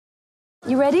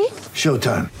You ready?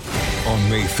 Showtime. On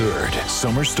May 3rd,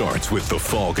 summer starts with The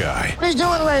Fall Guy. Let's do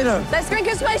it later. Let's drink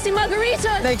a spicy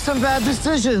margarita. Make some bad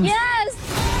decisions. Yes!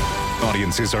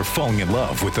 Audiences are falling in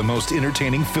love with the most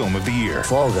entertaining film of the year.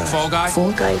 Fall Guy. Fall Guy?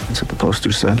 Fall guy. That's what the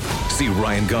poster said. See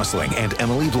Ryan Gosling and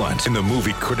Emily Blunt in the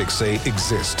movie critics say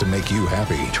exists to make you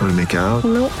happy. Trying to make it out?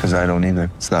 Nope. Because I don't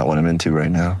either. It's not what I'm into right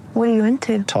now. What are you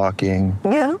into? Talking.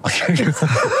 Yeah.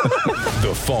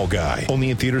 The Fall Guy.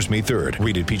 Only in theaters May 3rd.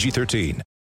 Rated PG-13.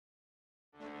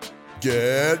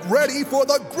 Get ready for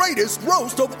the greatest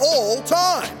roast of all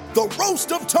time. The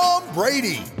Roast of Tom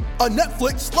Brady. A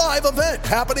Netflix live event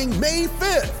happening May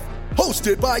 5th.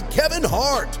 Hosted by Kevin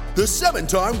Hart. The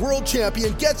 7-time world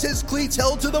champion gets his cleats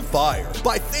held to the fire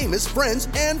by famous friends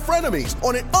and frenemies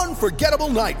on an unforgettable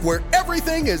night where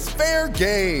everything is fair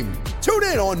game. Tune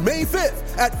in on May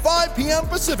 5th at 5 p.m.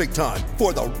 Pacific time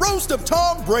for the Roast of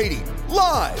Tom Brady.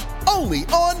 Live only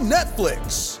on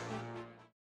Netflix.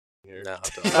 No,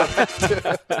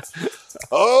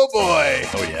 Oh boy!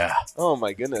 oh yeah. Oh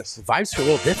my goodness! Vibes feel a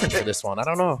little different for this one. I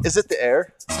don't know. Is it the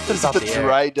air? Something's Is it about the the air.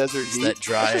 dry desert It's heat? that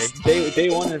dry. Day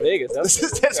one in Vegas.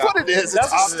 That's what it is. That's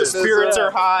It's optimism. spirits are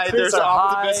high. Spirits are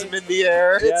optimism in the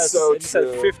air. Yes, It's so and you said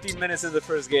true. 15 minutes in the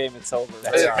first game, it's over.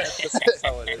 That's Yeah. right. That's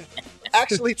how it is.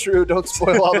 Actually true. Don't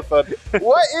spoil all the fun.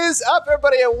 What is up,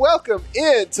 everybody, and welcome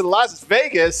in to Las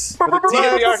Vegas for the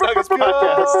DNVR Nuggets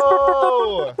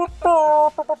podcast.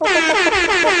 Look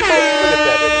at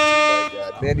that energy,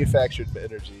 my God. Manufactured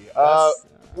energy.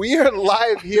 We are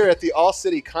live here at the All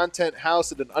City Content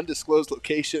House at an undisclosed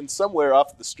location somewhere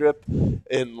off the Strip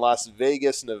in Las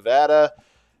Vegas, Nevada.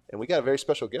 And we got a very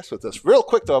special guest with us. Real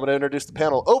quick, though, I'm going to introduce the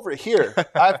panel. Over here,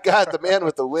 I've got the man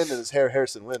with the wind in his hair,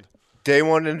 Harrison Wind. Day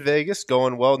one in Vegas,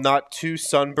 going well. Not too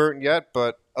sunburnt yet,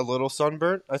 but a little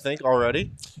sunburnt, I think,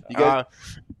 already.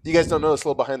 You guys don't know this, a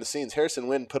little behind the scenes. Harrison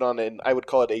Wind put on I would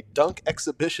call it a dunk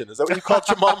exhibition. Is that what you call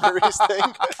Jamal Murray's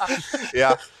thing?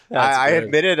 Yeah. I good.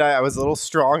 admitted I was a little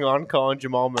strong on calling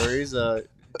Jamal Murray's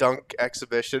dunk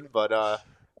exhibition, but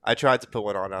I tried to put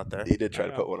one on out there. He did try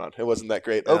to put one on. It wasn't that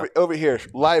great. Yeah. Over here,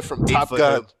 live from Top 8-foot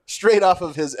Gun, hoop. straight off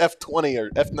of his F20 or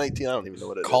F19. I don't even know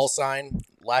what it is. Call sign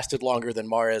lasted longer than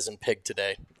Mahrez and Pig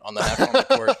today on the half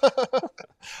court.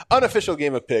 Unofficial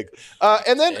game of pig.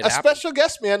 And then It a happened. special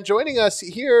guest man joining us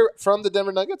here from the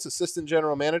Denver Nuggets, Assistant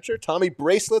General Manager, Tommy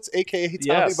Bracelets, a.k.a. Tommy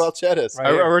Yes. Balchetis.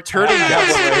 Right. A returning Got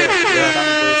guest. one right here. Yeah. Tommy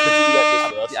Did you do that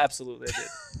just for us? Yeah, absolutely, I did.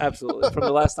 Absolutely. From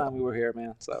the last time we were here,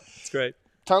 man. So it's great.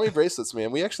 Tommy Bracelets, man.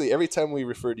 We actually, every time we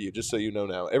refer to you, just so you know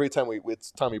now, every time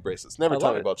it's Tommy Bracelets, never I love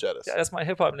Tommy it. Balchetis. Yeah, that's my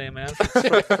hip hop name, man.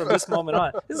 From this moment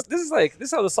on, this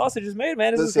is how the sausage is made,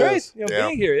 man. This is This great. is. Yeah.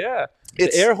 Being here, yeah.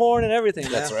 It's- The air horn and everything.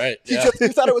 That's man. right. You, Yeah. you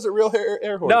thought it was a real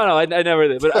air horn? No, I never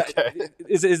did. But Okay.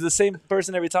 is the same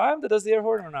person every time that does the air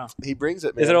horn or no? He brings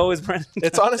it, man. Is it always Brandon?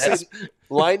 It's honestly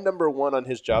line number one on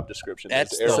his job description.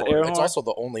 That's is air horn. air it's horn? also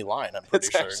the only line, I'm pretty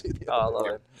It's sure. actually the Oh, I only love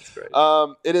one. it. It's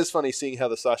great. It is funny seeing how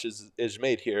the sausage is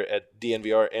made here at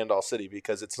DNVR and All City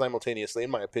because it's simultaneously,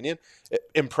 in my opinion,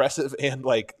 impressive and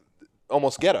like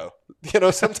almost ghetto. You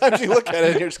know, sometimes you look at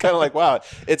it and you're just kind of like, wow,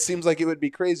 it seems like it would be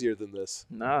crazier than this.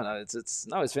 No,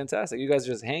 it's fantastic. You guys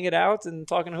are just hanging out and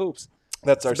talking hoops.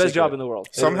 That's our It's the best secret. job in the world.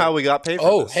 Somehow we got paid for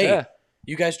Oh, this. hey. Yeah.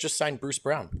 You guys just signed Bruce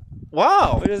Brown.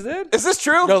 Wow. What is it? Is this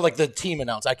true? No, like the team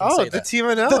announced. I can Oh, say the that. team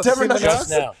announced. The Denver Team Nuggets. announced.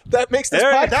 Now. That makes this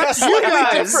There- podcast that's you slightly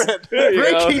guys. different. There you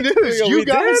go. Breaking There news. go. You We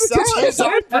guys did.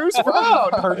 signed Bruce Brown.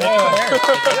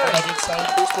 Nuggets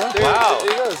signed Bruce Brown. Wow.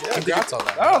 There he goes. Yeah. Congrats on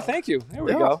that. Oh, thank you. There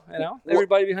we Yeah. go. You know,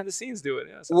 everybody behind the scenes do it.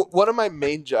 Yeah, so. One of my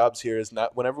main jobs here is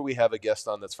not whenever we have a guest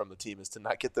on that's from the team is to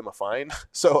not get them a fine.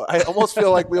 So I almost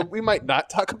feel like we might not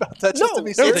talk about that just to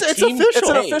be No, serious. it's team- official. It's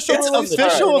an official It's release.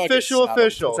 official, All right. official, Nuggets.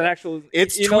 official. It's an actual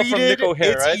It's email tweeted. from Nick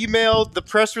O'Hare, It's right? emailed. The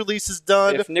press release is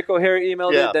done. If Nick O'Hare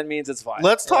emailed Yeah. it, that means it's fine.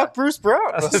 Let's talk Bruce Brown.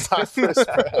 Let's talk Bruce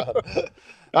Brown.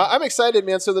 I'm excited,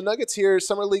 man. So the Nuggets here,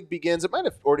 Summer League begins. It might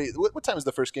have already. What time is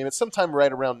the first game? It's sometime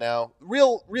right around now.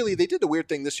 Really, they did a weird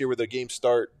thing this year where their games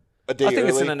start a day I think early.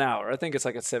 it's in an hour. I think it's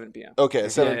like at 7 p.m. Okay,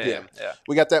 7 Yeah, p.m. Yeah.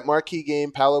 We got that marquee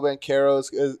game. Paolo Banchero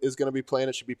is going to be playing.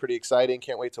 It should be pretty exciting.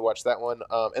 Can't wait to watch that one.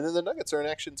 And then the Nuggets are in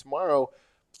action tomorrow.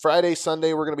 Friday,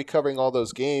 Sunday, we're going to be covering all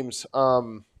those games.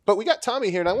 But we got Tommy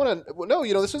here, and I want to know,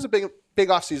 this was a big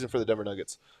offseason for the Denver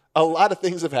Nuggets. A lot of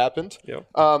things have happened.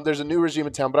 Yep. There's a new regime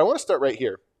in town, but I want to start right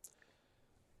here.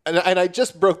 And I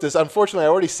just broke this. Unfortunately, I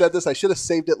already said this. I should have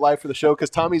saved it live for the show because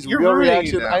Tommy's You're real ruining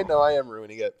reaction. it now. I know I am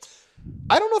ruining it.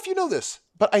 I don't know if you know this,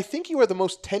 but I think you are the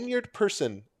most tenured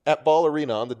person at Ball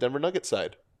Arena on the Denver Nuggets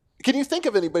side. Can you think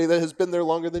of anybody that has been there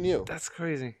longer than you? That's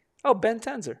crazy. Oh, Ben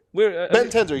Tenzer. We're Ben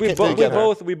Tenzer, you We can't both, take we together.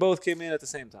 both we both came in at the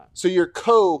same time. So you're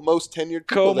most tenured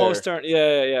people there. Co-most turn.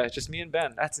 Yeah. Just me and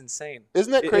Ben. That's insane.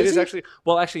 Isn't that It crazy? is actually.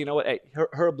 Well, actually, you know what? Hey,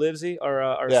 Herb Livesey,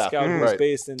 our Yeah. scout who Mhm. was Right.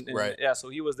 based in Right. yeah. So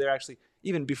he was there actually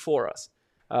even before us.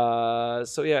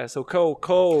 So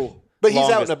co. But he's out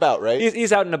longest. and about, right?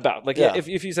 He's out and about. Like Yeah. if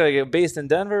you say based in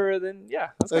Denver, then yeah,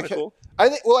 that's kind of Okay. cool. I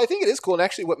think it is cool. And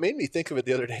actually, what made me think of it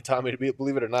the other day, Tommy,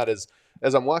 believe it or not, is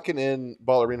as I'm walking in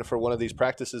Ball Arena for one of these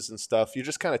practices and stuff, you're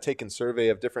just kind of taking survey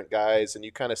of different guys, and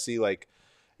you kind of see like,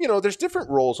 there's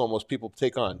different roles almost people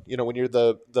take on. When you're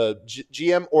the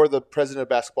GM or the president of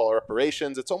basketball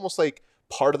operations, it's almost like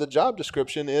part of the job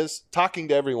description is talking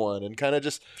to everyone and kind of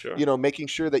just Sure. making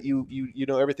sure that you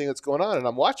know everything that's going on. And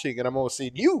I'm watching and I'm almost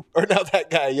seeing you are now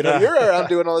that guy. You're around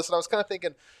doing all this, and I was kind of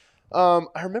thinking.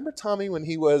 I remember Tommy when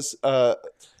he was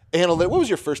analytic. What was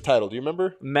your first title? Do you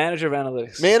remember? Manager of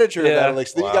analytics. Manager Yeah. of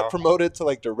analytics. Then you got promoted to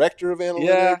like director of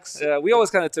analytics. Yeah. We always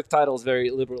kind of took titles very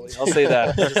liberally. I'll say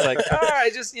that. Just like, all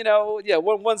right, just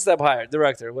one step higher,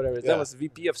 director, whatever. Yeah. That was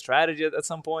VP of strategy at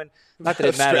some point. Not that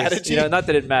it matters. Strategy? Not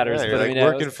that it matters. Yeah, but you're I like mean,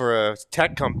 working for a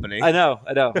tech company. I know.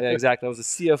 Yeah, exactly. I was the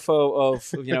CFO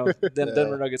of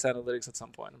Denver Nuggets analytics at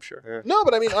some point. I'm sure. No,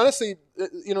 but I mean, honestly,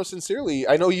 sincerely,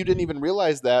 I know you didn't even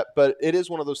realize that, but it is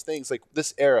one of those things. Like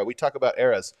this era, we talk about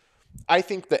eras. I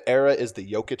think the era is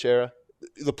the Jokic era.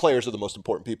 The players are the most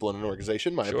important people in an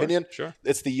organization, in my opinion. Sure.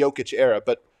 It's the Jokic era,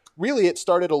 but really it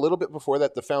started a little bit before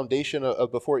that, the foundation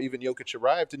of before even Jokic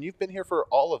arrived, and you've been here for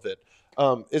all of it.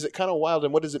 Is it kind of wild,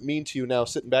 and what does it mean to you now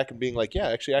sitting back and being like, yeah,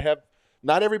 actually I have –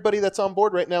 not everybody that's on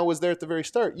board right now was there at the very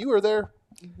start. You were there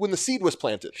when the seed was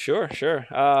planted. Sure.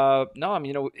 No, I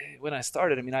mean, when I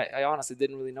started, I mean, I honestly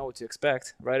didn't really know what to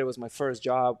expect, right? It was my first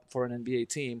job for an NBA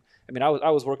team. I mean, I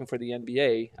was working for the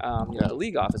NBA, the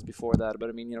league office before that. But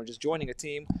I mean, just joining a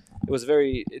team, it was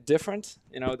very different.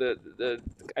 I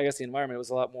guess the environment was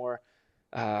a lot more.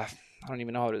 I don't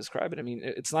even know how to describe it. I mean,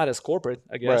 it's not as corporate,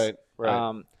 I guess.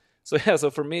 Right. So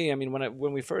for me, I mean, when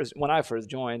I first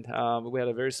joined, we had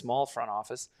a very small front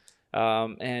office.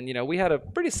 And we had a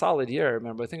pretty solid year. I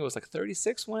remember, I think it was like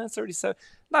 36 wins, 37.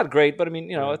 Not great, but I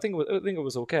mean, I think it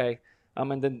was okay.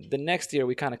 And then the next year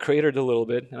we kind of cratered a little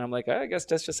bit, and I'm like, I guess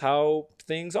that's just how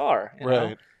things are.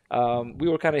 Right. We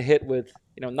were kind of hit with,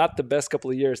 not the best couple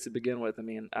of years to begin with. I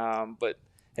mean, but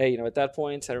hey, at that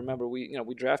point, I remember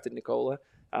we drafted Nikola.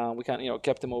 We kind of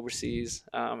kept him overseas.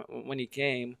 When he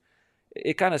came,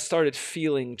 it kind of started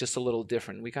feeling just a little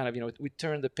different. We kind of, we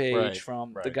turned the page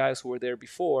from the guys who were there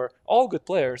before, all good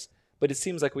players, but it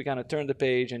seems like we kind of turned the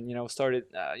page and, started,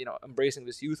 embracing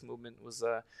this youth movement. It was,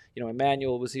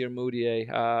 Emmanuel was here,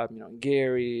 Moutier,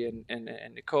 Gary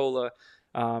and Nikola.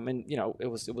 And it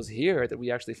was here that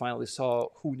we actually finally saw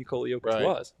who Nikola Jokic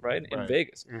was, right, in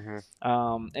Vegas.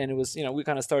 Mm-hmm. And it was, we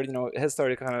kind of started, it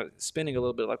started kind of spinning a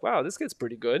little bit, like, wow, this kid's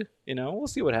pretty good. We'll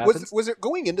see what happens. Was it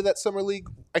going into that summer league?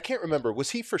 I can't remember.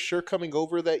 Was he for sure coming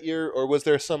over that year, or was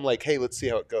there some like, hey, let's see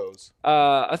how it goes?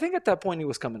 I think at that point he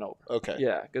was coming over. Okay.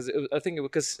 Yeah, because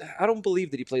I don't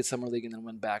believe that he played summer league and then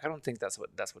went back. I don't think that's what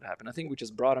happened. I think we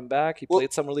just brought him back. He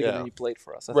played summer league and then he played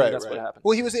for us. I think that's what happened.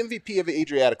 Well, he was MVP of the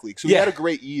Adriatic League, so he had a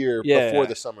great year before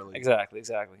the summer league. Exactly.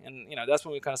 And that's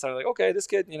when we kind of started like, okay, this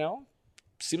kid,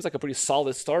 seems like a pretty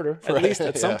solid starter at least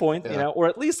at some point, or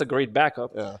at least a great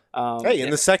backup. Yeah. Hey, in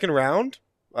the second round,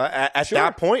 at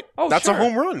that point, that's a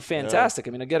home run. Fantastic.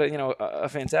 I mean, I get a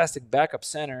fantastic backup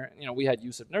center. We had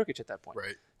Yusuf Nurkic at that point.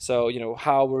 Right. So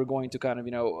how we're going to kind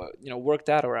of work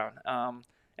that around.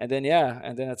 And then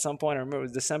at some point, I remember it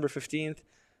was December 15th.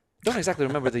 Don't exactly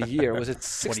remember the year. Was it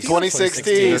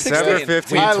 2016? December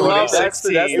 15th, I love that.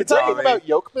 2016. You're talking about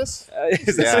Yokmas?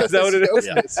 Is that what it is?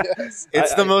 Yes.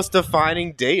 It's the most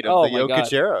defining date of the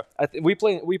Jokic era. We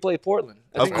played Portland.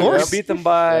 I Of think course. we beat them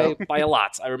by a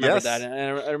lot. I remember Yes. that, and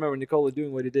I remember Nikola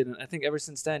doing what he did. And I think ever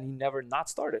since then, he never not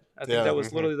started. I think that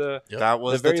was literally That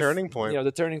was the very turning point.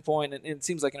 the turning point, and it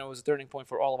seems like it was a turning point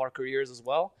for all of our careers as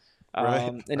well.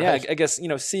 Right. I guess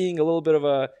seeing a little bit of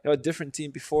a different team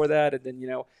before that, and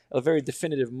then a very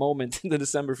definitive moment in the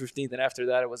December 15th, and after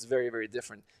that it was very, very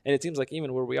different. And it seems like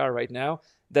even where we are right now,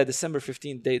 that December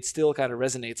 15th date still kind of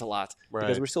resonates a lot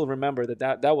because we still remember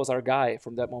that was our guy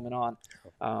from that moment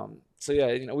on. So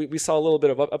yeah, we saw a little bit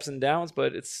of ups and downs,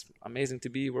 but it's amazing to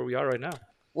be where we are right now.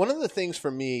 One of the things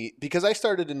for me, because I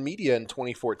started in media in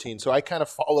 2014, so I kind of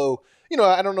follow,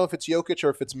 I don't know if it's Jokic or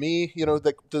if it's me,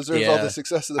 that deserves all the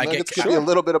success of the Nuggets. It could be a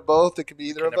little bit of both. It could be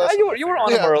either of us. You were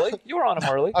on him early. You were on him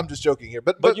early. I'm just joking here.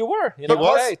 But you were.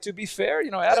 Hey, to be fair,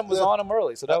 Adam was on him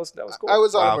early, so that was cool. I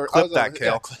was on him. Clip that,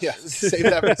 Kale. Yeah, save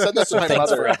that. Send that to my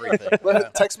Thanks mother. for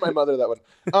everything. Text my mother that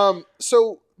one.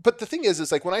 But the thing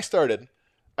is like when I started,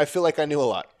 I feel like I knew a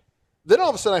lot. Then all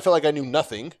of a sudden I felt like I knew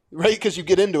nothing, right? Because you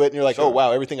get into it and you're like, Sure. oh,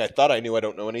 wow, everything I thought I knew, I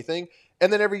don't know anything.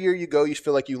 And then every year you go, you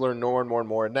feel like you learn more and more and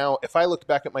more. And now if I looked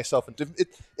back at myself, and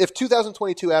if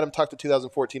 2022 Adam talked to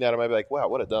 2014 Adam, I'd be like, wow,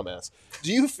 what a dumbass.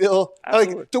 Do you feel,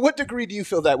 Absolutely. like, to what degree do you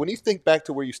feel that when you think back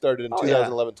to where you started in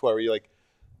 2011, 12, where you're like,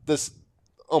 this,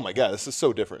 oh my God, this is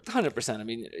so different. 100%. I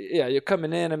mean, yeah, you're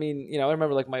coming in. I mean, I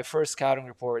remember like my first scouting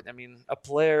report. I mean, a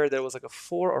player that was like a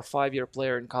 4 or 5 year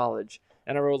player in college.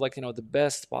 And I wrote like, the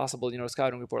best possible,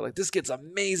 scouting report. Like, this kid's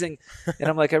amazing. And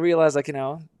I'm like, I realized like,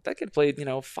 that kid played,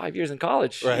 5 years in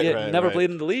college. Right, He had right, never right. played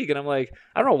in the league. And I'm like,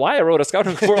 I don't know why I wrote a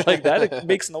scouting report like that. It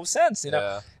makes no sense,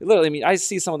 Yeah. Literally, I mean, I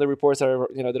see some of the reports that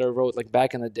I wrote like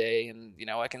back in the day, and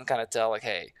I can kind of tell like,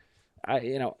 hey,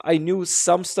 I knew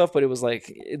some stuff, but it was like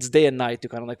it's day and night to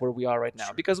kind of like where we are right now,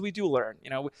 because we do learn,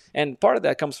 and part of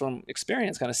that comes from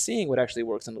experience, kind of seeing what actually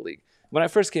works in the league. When I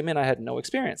first came in, I had no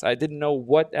experience. I didn't know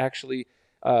what actually,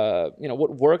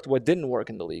 what worked, what didn't work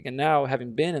in the league. And now,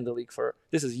 having been in the league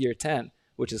this is year 10,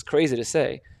 which is crazy to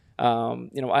say,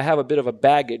 I have a bit of a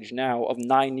baggage now of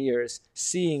 9 years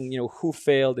seeing, who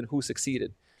failed and who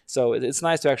succeeded. So it's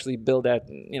nice to actually build that,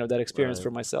 that experience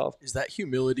for myself. Is that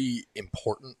humility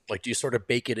important? Like, do you sort of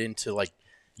bake it into like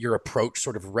your approach,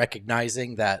 sort of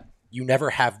recognizing that you never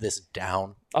have this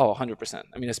down? Oh, 100%.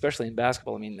 I mean, especially in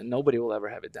basketball. I mean, nobody will ever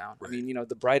have it down. Right. I mean,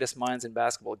 the brightest minds in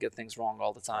basketball get things wrong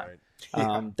all the time.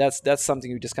 Right. That's something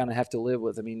you just kind of have to live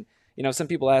with. I mean, some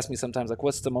people ask me sometimes, like,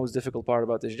 what's the most difficult part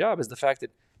about this job? Is the fact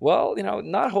that, well,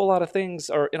 not a whole lot of things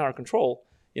are in our control.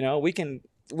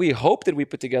 We hope that we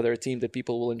put together a team that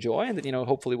people will enjoy and that,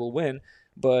 hopefully will win.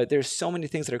 But there's so many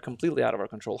things that are completely out of our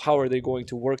control. How are they going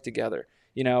to work together?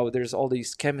 There's all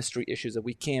these chemistry issues that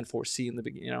we can't foresee in the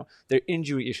beginning. There are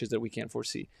injury issues that we can't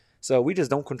foresee. So we just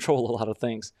don't control a lot of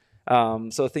things.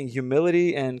 So I think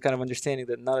humility and kind of understanding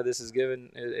that none of this is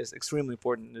given is extremely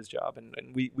important in this job, and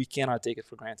we cannot take it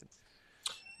for granted.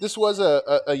 This was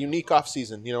a unique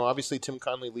offseason. Obviously Tim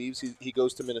Conley leaves. He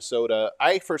goes to Minnesota.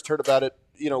 I first heard about it,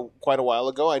 quite a while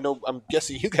ago. I'm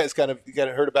guessing you guys kind of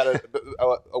heard about it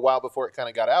a while before it kind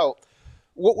of got out.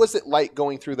 What was it like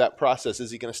going through that process?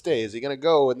 Is he going to stay? Is he going to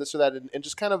go? And this or that, and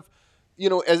just kind of,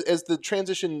 as the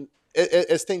transition,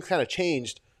 as things kind of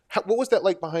changed, what was that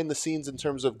like behind the scenes in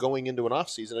terms of going into an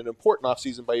offseason, an important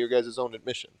offseason by your guys' own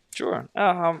admission? Sure.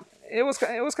 It was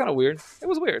kind of weird. It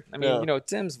was weird. I mean,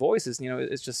 Tim's voice is,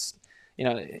 it's just,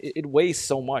 it weighs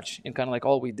so much in kind of like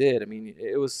all we did. I mean,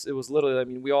 it was literally, I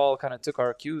mean, we all kind of took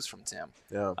our cues from Tim.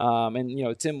 Yeah.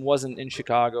 And, Tim wasn't in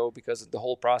Chicago because the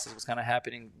whole process was kind of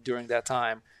happening during that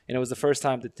time. And it was the first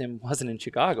time that Tim wasn't in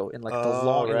Chicago in like the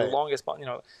longest,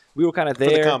 we were kind of there.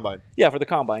 For the combine. Yeah, for the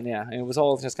combine, yeah. And it was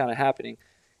all just kind of happening.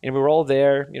 And we were all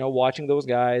there, watching those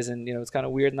guys. And, it's kind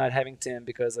of weird not having Tim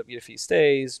because of if he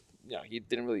stays, he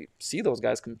didn't really see those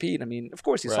guys compete. I mean, of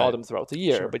course, he saw them throughout the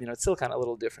year, but, it's still kind of a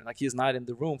little different. Like, he's not in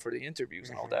the room for the interviews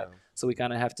and all that. So we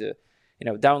kind of have to,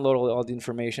 download all the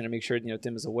information and make sure,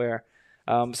 Tim is aware.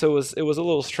 So it was a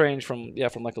little strange from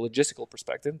like a logistical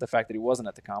perspective, the fact that he wasn't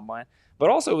at the combine. But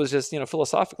also it was just,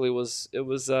 philosophically, it was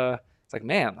it's like,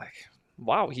 man, like,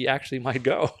 wow, he actually might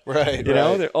go. Right.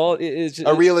 They're all it's just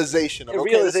a realization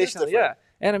of yeah.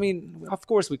 And I mean, of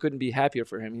course, we couldn't be happier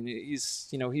for him. I mean, he's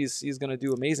going to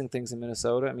do amazing things in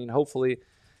Minnesota. I mean, hopefully,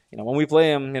 when we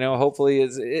play him, hopefully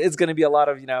it's going to be a lot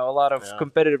of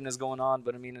competitiveness going on.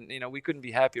 But I mean, we couldn't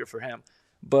be happier for him.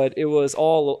 But it was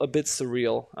all a bit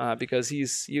surreal because he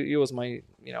was my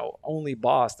only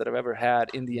boss that I've ever had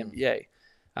in the NBA.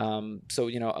 So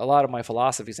a lot of my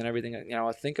philosophies and everything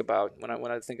I think about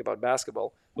when I think about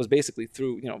basketball was basically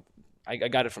through I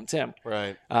got it from Tim.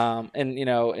 Right.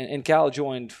 And Cal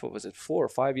joined, what was it, 4 or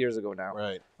 5 years ago now.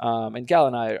 Right. And Cal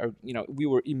and I are, we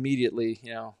were immediately,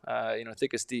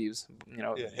 thick as thieves.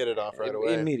 Hit it off right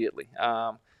away. Immediately.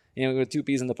 We were 2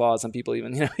 peas in the pod. Some people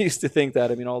even, used to think that,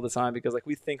 all the time because like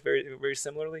we think very, very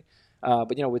similarly.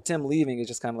 But with Tim leaving, it's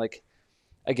just kind of like,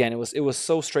 again, it was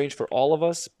so strange for all of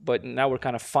us, but now we're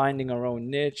kind of finding our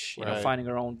own niche, finding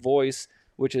our own voice,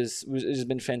 which has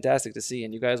been fantastic to see.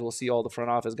 And you guys will see all the front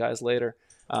office guys later.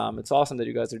 It's awesome that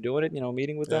you guys are doing it,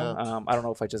 meeting with them. I don't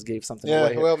know if I just gave something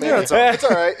away. Well, maybe it's all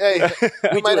right. Hey,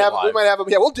 we might have them.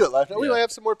 Yeah, we'll do it live. No, we might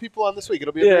have some more people on this week.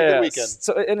 It'll be a very good weekend.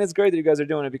 So, and it's great that you guys are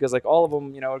doing it because like all of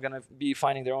them, are going to be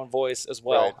finding their own voice as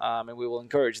well. Right. And we will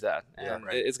encourage that. And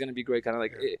it's going to be great. Kind of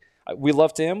like we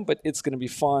loved him, but it's going to be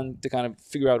fun to kind of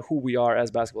figure out who we are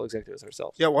as basketball executives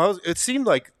ourselves. Yeah, well, it seemed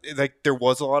like there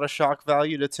was a lot of shock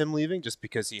value to Tim leaving just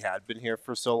because he had been here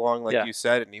for so long, like you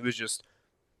said, and he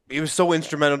was so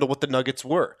instrumental to what the Nuggets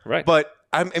were. Right. But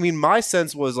I mean, my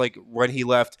sense was like when he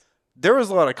left, there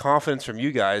was a lot of confidence from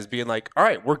you guys being like, all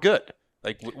right, we're good.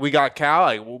 Like we got Cal,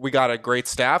 like, we got a great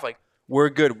staff. Like we're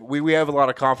good. We have a lot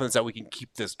of confidence that we can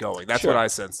keep this going. That's Sure. what I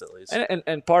sensed at least.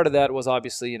 And part of that was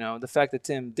obviously, the fact that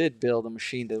Tim did build a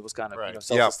machine that was kind of Right.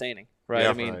 self-sustaining, right? Yeah,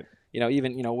 I mean, right.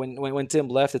 even when Tim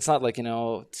left, it's not like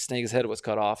Snake's head was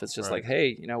cut off. It's just like,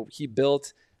 hey, he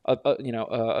built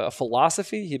a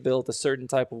philosophy. He built a certain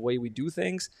type of way we do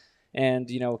things, and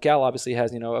Cal obviously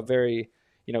has a very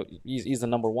he's the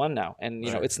number one now, and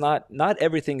it's not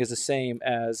everything is the same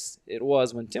as it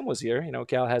was when Tim was here.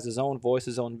 Cal has his own voice,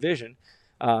 his own vision.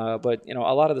 But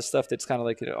a lot of the stuff that's kind of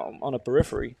like on a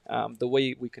periphery, the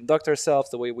way we conduct ourselves,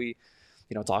 the way we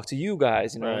talk to you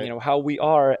guys, Right. How we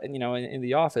are, in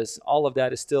the office, all of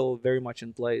that is still very much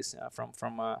in place from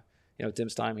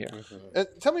Tim's time here. And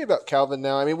tell me about Calvin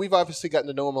now. I mean, we've obviously gotten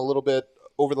to know him a little bit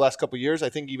over the last couple of years. I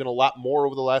think even a lot more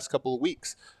over the last couple of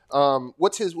weeks.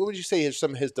 What would you say is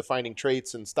some of his defining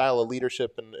traits and style of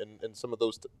leadership and some of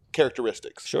those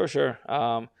characteristics? Sure.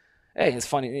 Hey, it's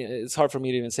funny. It's hard for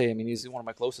me to even say. I mean, he's one of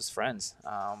my closest friends.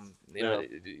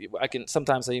 I can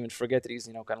sometimes I even forget that he's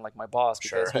kind of like my boss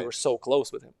because we were so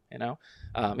close with him.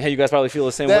 Hey, you guys probably feel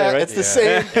the same way, right? It's the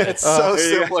same. It's so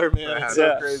similar, man. It's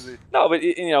so crazy. No, but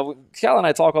Cal and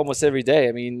I talk almost every day.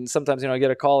 I mean, sometimes I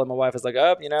get a call and my wife is like,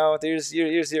 there's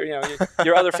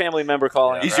your other family member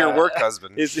calling. He's your work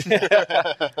husband. It's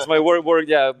my work.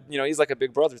 Yeah, he's like a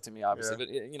big brother to me, obviously.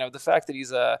 But the fact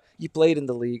that he played in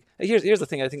the league. Here's the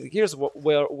thing. I think here's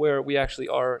where we actually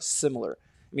are similar.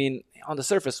 I mean, on the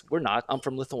surface, we're not. I'm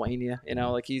from Lithuania.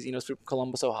 Like he's from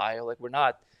Columbus, Ohio. Like we're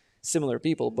not similar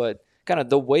people, but kind of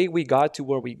the way we got to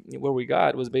where we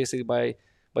got was basically by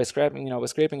scraping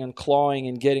and clawing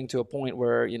and getting to a point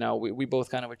where we both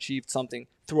kind of achieved something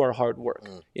through our hard work.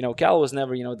 Cal was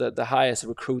never the highest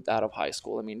recruit out of high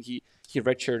school. I mean, he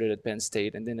redshirted at Penn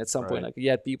State, and then at some point, like he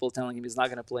had people telling him he's not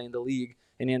going to play in the league,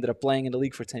 and he ended up playing in the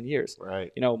league for 10 years.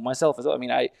 Right. Myself as well. I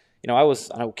mean, I was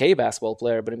an okay basketball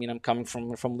player, but I mean, I'm coming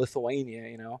from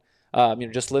Lithuania.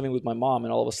 Just living with my mom,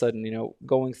 and all of a sudden,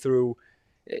 going through.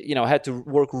 Had to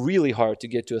work really hard to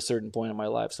get to a certain point in my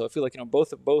life. So I feel like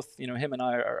both him and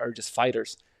I are just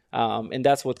fighters, and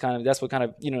that's what kind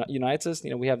of unites us.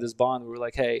 We have this bond where we're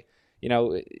like, hey,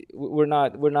 we're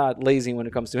not lazy when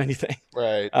it comes to anything.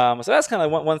 Right. So that's kind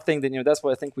of one thing that that's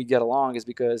why I think we get along is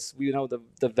because we know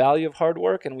the value of hard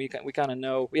work, and we kind of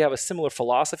know we have a similar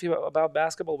philosophy about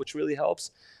basketball, which really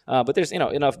helps. But there's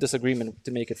enough disagreement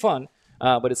to make it fun.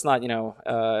 But it's not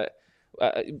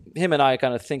him and I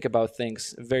kind of think about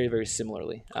things very, very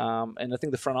similarly. And I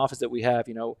think the front office that we have,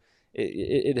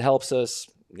 it helps us,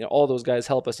 all those guys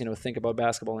help us, think about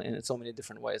basketball in so many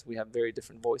different ways. We have very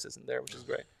different voices in there, which is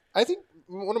great. I think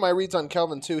one of my reads on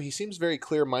Calvin, too, he seems very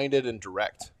clear-minded and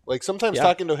direct. Like, sometimes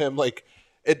talking to him, like,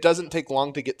 it doesn't take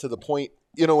long to get to the point.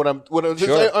 I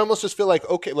almost just feel like,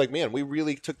 okay, like, man, we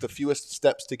really took the fewest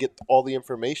steps to get all the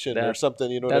information or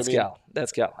something, what I mean?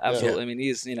 That's Cal. Absolutely. Yeah. I mean,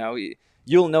 he's,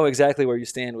 you'll know exactly where you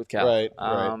stand with Cal. Right.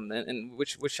 And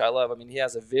which I love. I mean, he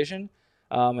has a vision,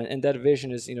 and that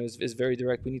vision is very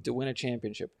direct. We need to win a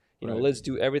championship. Let's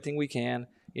do everything we can,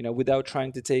 without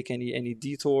trying to take any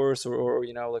detours or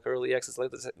like early exits.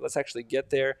 Let's actually get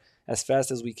there as fast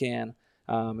as we can.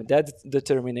 And that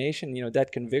determination,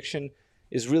 that conviction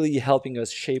is really helping us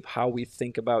shape how we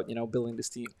think about, building this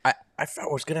team. I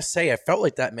felt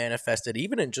like that manifested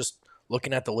even in just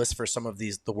looking at the list for some of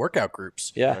the workout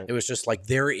groups. Yeah. It was just like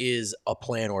there is a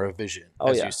plan or a vision,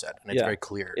 as you said, and it's very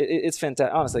clear. It's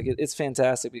fantastic. Honestly, it's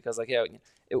fantastic because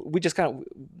we just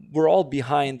we're all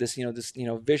behind this, this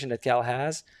vision that Cal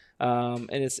has. And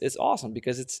it's awesome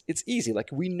because it's easy. Like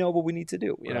we know what we need to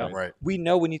do, Right. We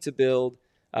know we need to build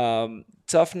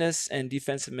toughness and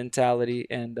defensive mentality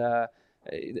and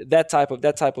that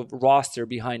type of roster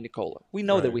behind Nikola. We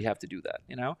know that we have to do that,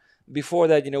 Before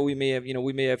that, we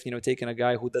may have taken a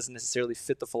guy who doesn't necessarily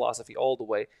fit the philosophy all the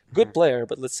way. Good player,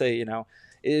 but let's say,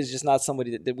 is just not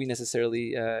somebody that we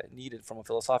necessarily needed from a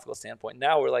philosophical standpoint.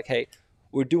 Now we're like, hey,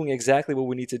 we're doing exactly what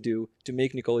we need to do to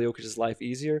make Nikola Jokic's life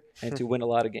easier and to win a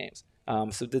lot of games.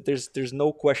 So that there's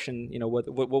no question,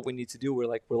 what we need to do. We're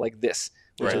like this,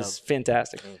 which is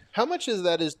fantastic. How much of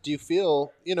that do you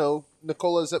feel?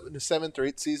 Nikola's up in the 7th or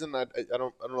 8th season. I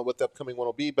don't know what the upcoming one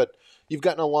will be, but you've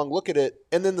gotten a long look at it.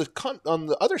 And then on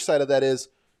the other side of that is,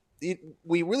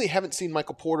 we really haven't seen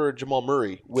Michael Porter or Jamal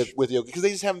Murray with Jokic because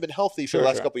they just haven't been healthy for the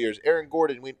last couple of years. Aaron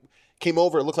Gordon, we came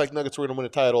over. It looked like Nuggets were going to win a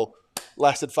title.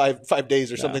 Lasted five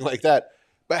days or something like that.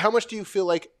 But how much do you feel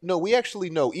like, no, we actually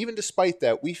know, even despite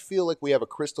that, we feel like we have a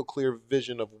crystal clear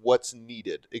vision of what's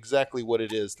needed, exactly what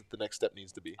it is that the next step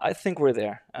needs to be? I think we're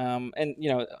there. And,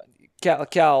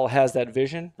 Cal has that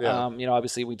vision. Yeah.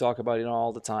 Obviously we talk about it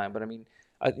all the time, but I mean,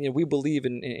 we believe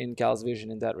in Cal's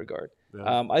vision in that regard.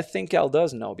 Yeah. I think Cal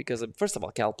does know because, first of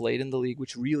all, Cal played in the league,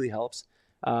 which really helps.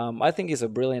 I think he's a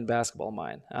brilliant basketball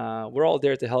mind. We're all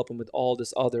there to help him with all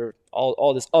this other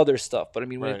stuff. But I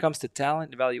mean, when it comes to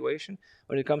talent evaluation,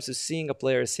 when it comes to seeing a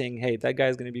player saying, "Hey, that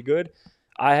guy's going to be good,"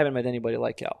 I haven't met anybody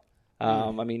like Cal.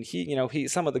 I mean, he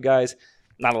some of the guys.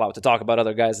 Not allowed to talk about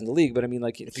other guys in the league, but I mean,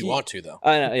 like if you want to, though.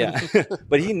 I know, yeah.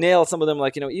 But he nailed some of them,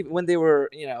 like, even when they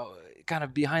were, kind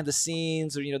of behind the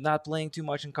scenes or, not playing too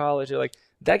much in college. They're like,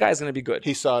 that guy's going to be good.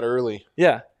 He saw it early.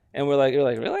 Yeah. And you're like,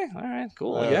 really? All right,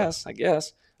 cool. I guess.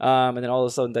 And then all of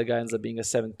a sudden that guy ends up being a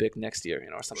 7th pick next year,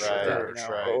 or something like that,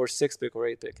 or 6th pick or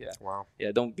 8th pick. Yeah. Wow.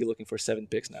 Yeah. Don't be looking for 7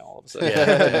 picks now all of a sudden.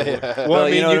 Yeah. Well,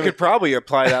 I mean, you could probably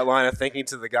apply that line of thinking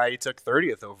to the guy you took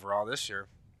 30th overall this year.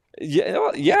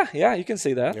 Yeah, you can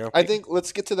say that. Yeah. I think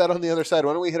let's get to that on the other side.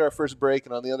 Why don't we hit our first break,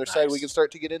 and on the other side we can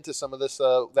start to get into some of this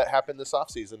that happened this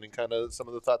offseason and kind of some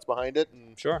of the thoughts behind it.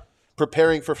 And sure.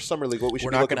 Preparing for Summer League, what we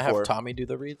should be looking for. We're not going to have Tommy do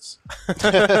the reads?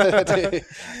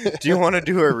 Do you want to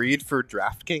do a read for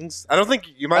DraftKings? I don't think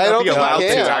you might not be allowed to.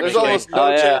 There's almost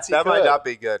no chance that might not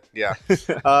be good. Yeah.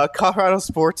 Colorado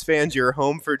sports fans, your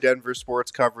home for Denver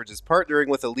sports coverage is partnering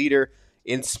with a leader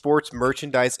in sports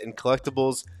merchandise and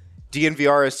collectibles.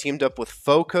 DNVR has teamed up with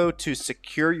FOCO to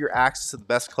secure your access to the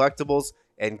best collectibles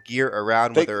and gear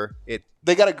around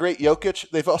They got a great Jokic.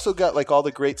 They've also got like all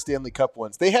the great Stanley Cup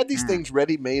ones. They had these things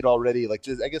ready made already. Like,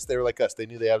 I guess they were like us. They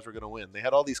knew the Avs were going to win. They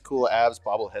had all these cool Avs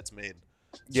bobbleheads made.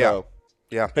 So,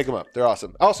 yeah, pick them up. They're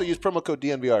awesome. Also use promo code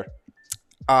DNVR.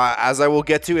 As I will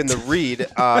get to in the read,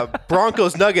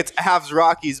 Broncos, Nuggets, Avs,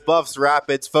 Rockies, Buffs,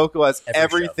 Rapids. FOCO has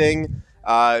everything.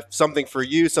 Something for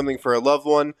you, something for a loved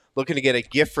one. Looking to get a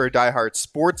gift for a diehard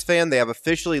sports fan. They have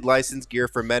officially licensed gear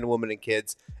for men, women, and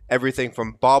kids. Everything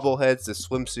from bobbleheads to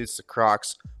swimsuits to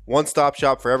Crocs. One-stop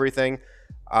shop for everything.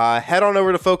 Head on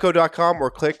over to FOCO.com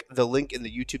or click the link in the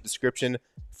YouTube description.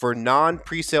 For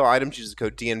non-presale items, use the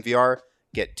code DNVR.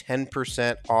 Get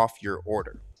 10% off your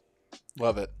order.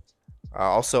 Love it.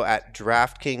 Also at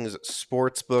DraftKings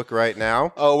Sportsbook right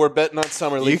now. Oh, we're betting on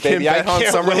Summer League, baby. You can bet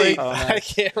on Summer League. Oh, nice. I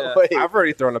can't wait. I've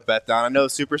already thrown a bet down. I know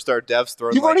Superstar Dev's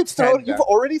thrown. You've already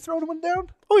thrown one down?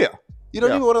 Oh yeah. You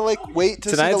don't even want to wait to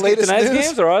see the latest tonight's news?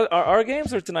 games or our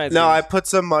games or tonight's No, games? I put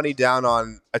some money down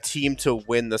on a team to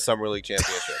win the Summer League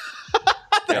championship.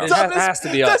 It has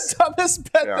to be us. The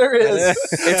dumbest bet there is.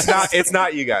 It's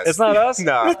not you guys. It's not us?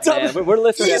 No. Man, we're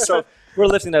lifting that trophy. We're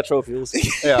lifting that trophy.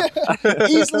 Yeah.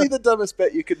 Easily the dumbest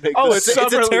bet you could make. Oh, it's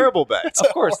a terrible bet.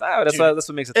 Of course. That's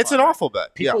what makes it It's fun, an awful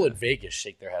bet. People in Vegas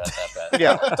shake their head at that bet.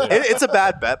 Yeah. It's a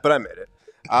bad bet, but I made it.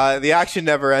 The action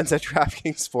never ends at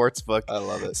DraftKings Sportsbook. I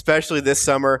love it. Especially this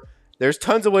summer. There's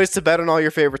tons of ways to bet on all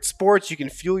your favorite sports. You can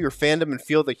fuel your fandom and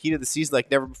feel the heat of the season like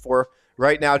never before.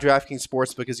 Right now, DraftKings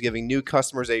Sportsbook is giving new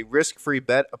customers a risk-free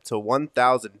bet up to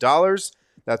 $1,000.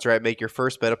 That's right. Make your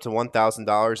first bet up to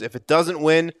 $1,000. If it doesn't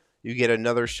win, you get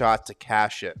another shot to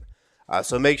cash in.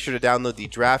 So make sure to download the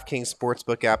DraftKings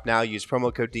Sportsbook app now. Use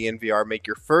promo code DNVR. Make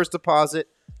your first deposit.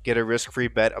 Get a risk-free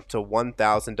bet up to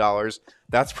 $1,000.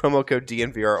 That's promo code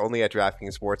DNVR only at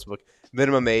DraftKings Sportsbook.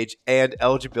 Minimum age and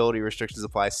eligibility restrictions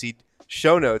apply. See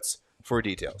show notes for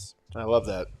details. I love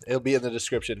that. It'll be in the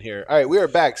description here. All right, we are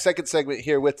back. Second segment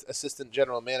here with Assistant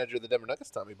General Manager of the Denver Nuggets,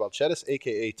 Tommy Balchetis,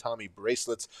 a.k.a. Tommy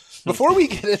Bracelets. Before we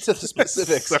get into the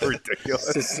specifics. So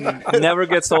ridiculous. It never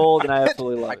gets old, and I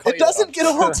absolutely love it. It doesn't get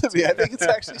old to me. I think it's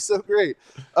actually so great.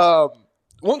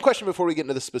 One question before we get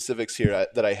into the specifics here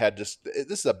that I had this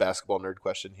is a basketball nerd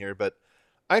question here, but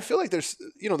I feel like there's,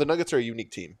 the Nuggets are a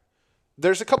unique team.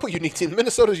 There's a couple unique teams.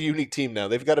 Minnesota's a unique team now.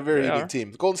 They've got a very unique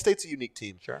team. Golden State's a unique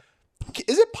team. Sure.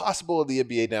 Is it possible in the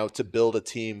NBA now to build a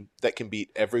team that can beat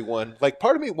everyone? Like,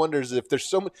 part of me wonders if there's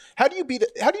so much. How do you build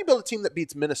a team that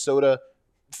beats Minnesota,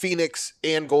 Phoenix,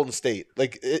 and Golden State?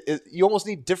 Like, you almost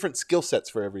need different skill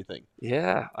sets for everything.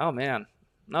 Yeah. Oh man.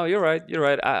 No, you're right. You're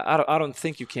right. I don't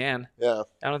think you can. Yeah.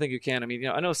 I don't think you can. I mean,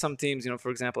 I know some teams, for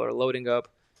example, are loading up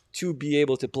to be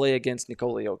able to play against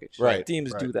Nikola Jokic. Right.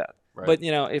 Teams do that. Right. But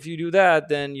if you do that,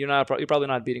 then you're probably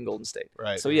not beating Golden State.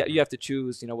 Right. So yeah, you have to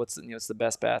choose. What's the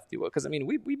best path to do it? Because I mean,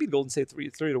 we beat Golden State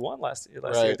 3-1 last year,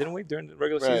 didn't we? During the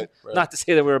regular season. Right. Not to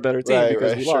say that we're a better team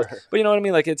because we lost, sure. but you know what I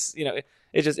mean. Like it's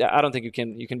it's just I don't think you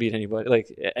can beat anybody, like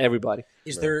everybody.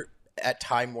 Is there at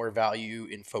time more value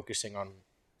in focusing on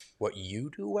what you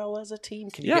do well as a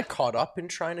team? Can you get caught up in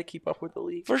trying to keep up with the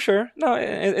league? For sure. No,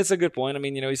 it's a good point. I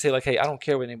mean, you say like, hey, I don't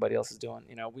care what anybody else is doing.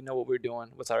 We know what we're doing.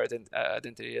 What's our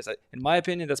identity is. In my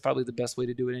opinion, that's probably the best way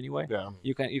to do it anyway. Yeah.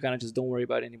 You kind of just don't worry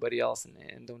about anybody else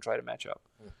and don't try to match up.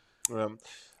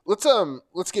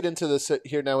 Let's get into this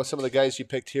here now with some of the guys you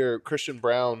picked here. Christian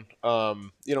Braun.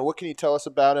 What can you tell us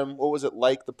about him? What was it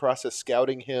like, the process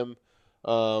scouting him?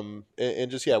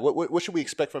 And just what should we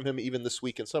expect from him even this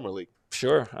week in Summer League?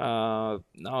 Sure. No,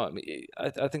 I mean,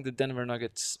 I think the Denver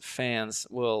Nuggets fans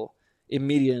will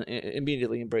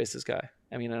immediately embrace this guy.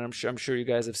 I mean, and I'm sure you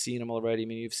guys have seen him already. I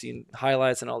mean, you've seen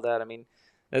highlights and all that. I mean,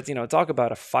 that's, talk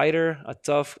about a fighter, a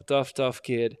tough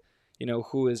kid,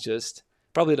 who is just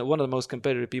probably one of the most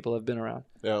competitive people I've been around.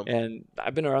 Yeah. And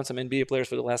I've been around some NBA players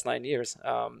for the last 9 years.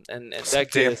 And some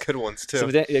that kid damn good ones too.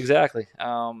 Exactly.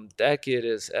 That kid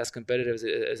is as competitive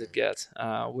as it gets,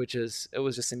 it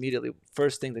was just immediately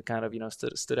first thing that kind of,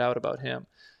 stood out about him.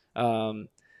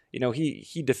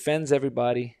 He defends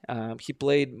everybody. He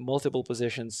played multiple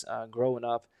positions growing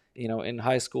up, in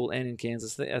high school and in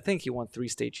Kansas. I think he won 3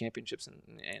 state championships in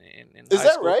Is high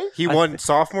that school. right? He won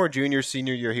sophomore, junior,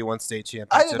 senior year. He won state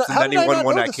championships, and then he won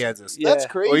one at Kansas. That's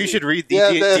crazy. Well, you should read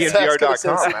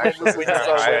DNVR.com. Actually,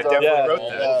 I definitely wrote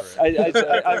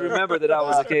that. I remember that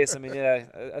was the case. I mean,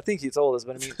 I think he told us,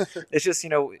 but I mean, it's just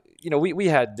we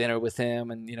had dinner with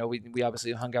him, and we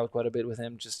obviously hung out quite a bit with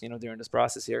him just during this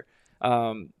process here.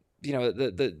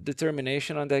 The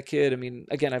determination on that kid. I mean,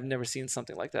 again, I've never seen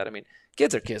something like that. I mean,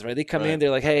 kids are kids, right? They come in,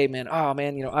 they're like, hey, man,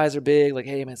 eyes are big. Like,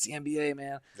 hey, man, it's the NBA,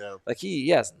 man. Yeah. Like, he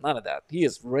has none of that. He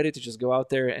is ready to just go out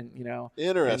there and,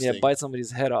 Interesting. And, bite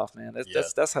somebody's head off, man.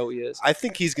 That's how he is. I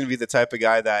think he's going to be the type of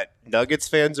guy that Nuggets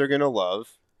fans are going to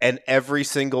love, and every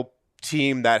single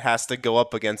team that has to go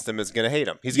up against him is going to hate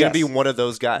him. He's going to be one of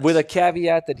those guys. With a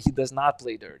caveat that he does not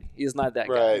play dirty. He is not that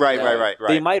guy. Right.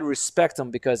 They might respect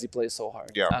him because he plays so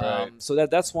hard. Yeah. So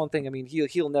that's one thing. I mean,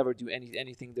 he'll never do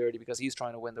anything dirty because he's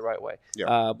trying to win the right way.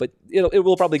 Yeah. But it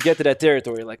will probably get to that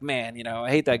territory. Like, man, I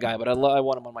hate that guy, but I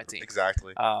want him on my team.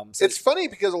 Exactly. So it's funny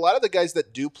because a lot of the guys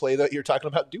that do play that you're talking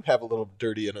about do have a little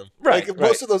dirty in them. Right. Like,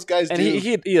 most of those guys and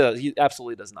do. He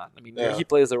absolutely does not. I mean, he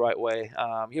plays the right way.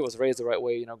 He was raised the right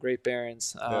way. Great parents.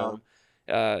 He's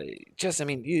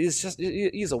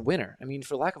a winner. I mean,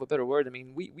 for lack of a better word, I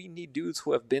mean, we need dudes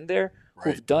who have been there,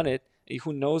 who've done it,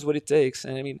 who knows what it takes.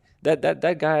 And I mean,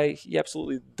 that guy, he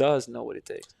absolutely does know what it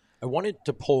takes. I wanted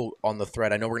to pull on the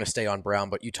thread. I know we're going to stay on Brown,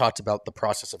 but you talked about the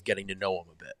process of getting to know him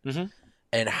a bit. Mm-hmm.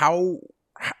 And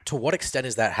to what extent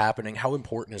is that happening? How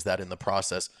important is that in the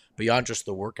process beyond just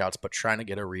the workouts, but trying to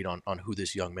get a read on who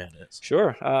this young man is?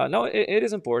 Sure. No, it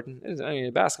is important.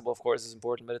 Basketball, of course, is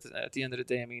important, but at the end of the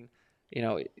day, I mean,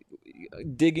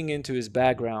 digging into his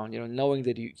background, knowing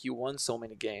that he won so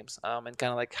many games, and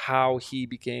kind of like how he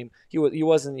became, he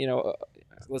wasn't,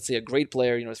 let's say a great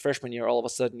player, his freshman year, all of a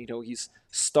sudden, he's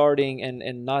starting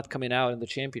and not coming out in the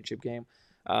championship game.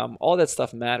 All that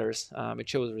stuff matters. It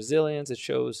shows resilience. It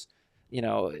shows,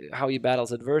 how he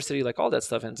battles adversity. Like, all that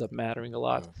stuff ends up mattering a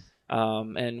lot.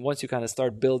 And once you kind of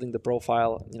start building the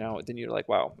profile, then you're like,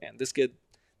 wow, man, this kid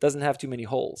doesn't have too many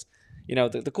holes.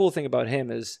 The cool thing about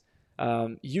him is,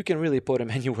 you can really put him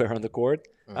anywhere on the court.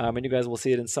 And you guys will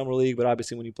see it in Summer League, but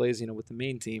obviously when he plays, with the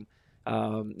main team,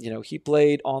 he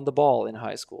played on the ball in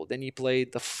high school. Then he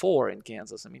played the 4 in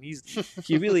Kansas. I mean,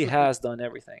 he really has done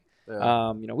everything.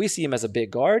 Yeah. We see him as a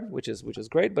big guard, which is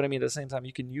great, but I mean, at the same time,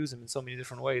 you can use him in so many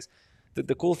different ways.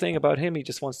 The cool thing about him, he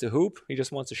just wants to hoop. He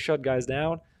just wants to shut guys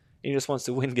down. He just wants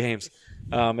to win games.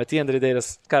 At the end of the day,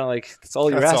 that's kind of like, that's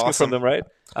all you're asking from them, right?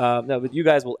 No, but you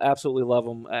guys will absolutely love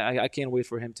him. I can't wait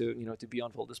for him to be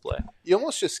on full display. You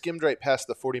almost just skimmed right past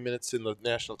the 40 minutes in the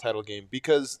national title game,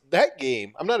 because that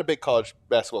game, I'm not a big college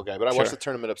basketball guy, but I watched the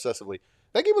tournament obsessively.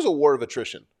 That game was a war of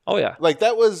attrition. Oh, yeah. Like,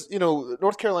 that was,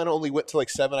 North Carolina only went to like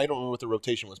 7. I don't remember what the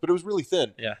rotation was, but it was really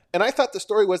thin. Yeah. And I thought the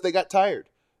story was they got tired.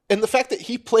 And the fact that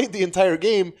he played the entire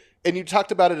game, and you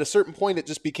talked about at a certain point, it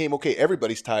just became, okay,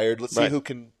 everybody's tired. Let's see who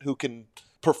can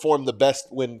perform the best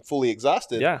when fully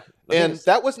exhausted. Yeah. And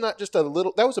that was not just that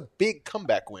was a big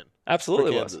comeback win.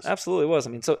 Absolutely was. Absolutely was. I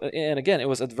mean, so, and again, it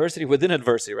was adversity within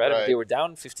adversity, right? I mean, they were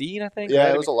down 15, I think. Yeah,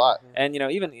 right? It was a lot. And,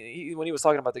 even when he was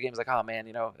talking about the game, he's like, oh, man,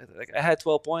 like, I had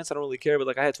 12 points. I don't really care. But,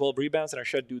 like, I had 12 rebounds, and I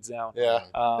shut dudes down. Yeah,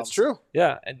 it's true.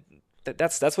 Yeah, and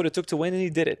that's what it took to win, and he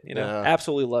did it.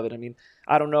 Absolutely love it. I mean,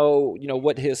 I don't know,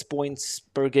 what his points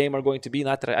per game are going to be.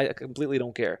 Not that I completely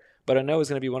don't care. But I know he's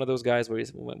going to be one of those guys where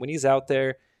when he's out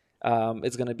there,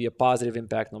 it's going to be a positive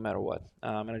impact no matter what.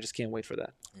 And I just can't wait for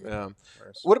that. Yeah.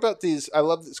 What about these? I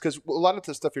love this because a lot of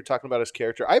the stuff you're talking about is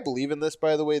character. I believe in this,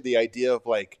 by the way, the idea of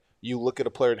like you look at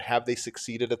a player and have they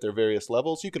succeeded at their various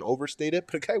levels. You can overstate it,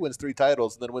 but a guy wins 3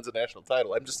 titles and then wins a national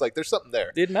title. I'm just like, there's something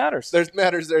there. It matters. There's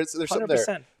something 100%.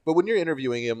 there. But when you're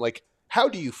interviewing him, like, how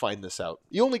do you find this out?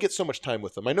 You only get so much time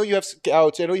with them. I know you have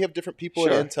scouts. I know you have different people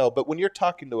at Intel. But when you're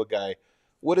talking to a guy,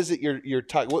 what is it you're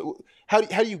talking? How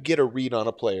do you get a read on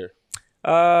a player?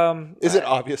 Is it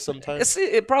obvious sometimes?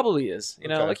 It probably is. You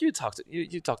know, Okay. like you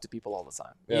talk to people all the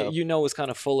time. Yeah. You know, who's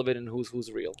kind of full of it and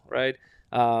who's real, right?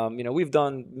 You know, we've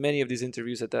done many of these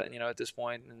interviews at this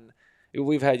point, and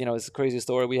we've had, it's a crazy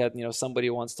story. We had, somebody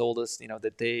once told us,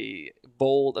 that they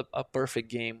bowled a perfect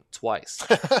game twice,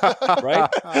 right?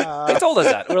 They told us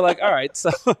that. We're like, all right,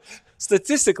 so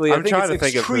statistically, I think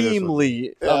it's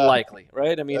extremely unlikely,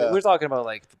 right? I mean, we're talking about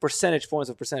like percentage points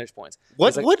of percentage points.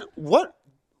 What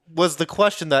was the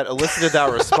question that elicited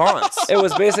that response? It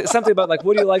was basically something about like,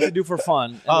 what do you like to do for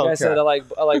fun? And the guy said, I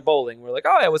like bowling. We're like,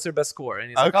 oh yeah, what's your best score? And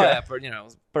he's like, oh yeah,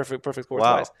 perfect score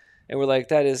twice. And we're like,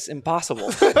 that is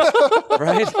impossible,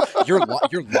 right? You're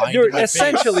lying. You're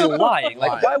essentially lying.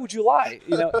 Like, why would you lie?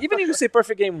 Even if you say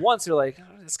perfect game once, you're like, oh,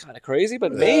 that's kind of crazy,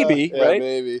 but maybe, right?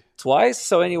 Maybe Twice.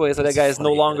 So, anyways, that guy is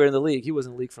no longer in the league. He was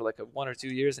in the league for like 1 or 2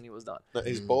 years, and he was done.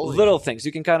 he's bowling. Little things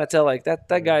you can kind of tell, like that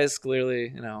guy is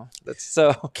clearly, that's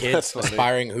so. Kids,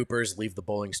 aspiring hoopers, leave the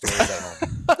bowling stories at home.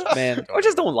 Man, or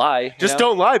just don't lie. Just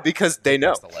don't lie because they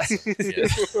know. That's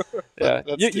the lesson.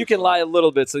 Yeah, you can lie a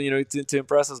little bit, so to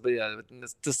impress us, but yeah,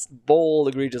 just bold,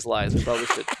 egregious lies. We probably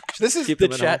should. This is keep the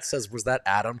them at chat home. says, was that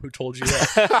Adam who told you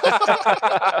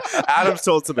that? Adam's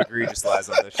told some egregious lies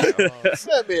on this show.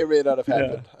 That may or may not have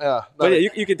happened. Yeah, But yeah,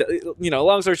 you can,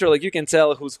 long story short, like you can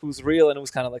tell who's real and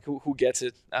who's kind of like who gets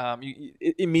it. You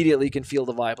immediately can feel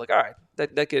the vibe. Like, all right,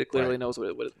 that kid clearly knows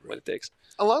what it takes.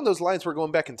 Along those lines, we're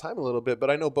going back in time a little bit,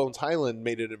 but I know Bones Highland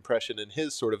made an impression in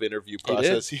his sort of interview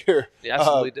process here. He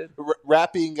absolutely did.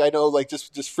 Rapping, I know, like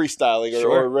just freestyling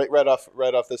or right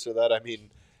off this or that. I mean,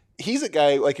 he's a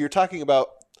guy like you're talking about.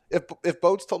 If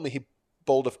Bones told me he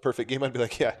bowled a perfect game, I'd be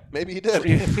like, yeah, maybe he did.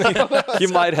 You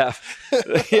might have.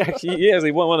 He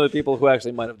actually one of the people who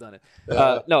actually might have done it.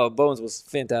 No, Bones was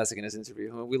fantastic in his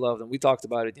interview. We loved him. We talked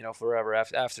about it, forever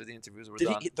after the interviews were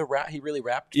done. He really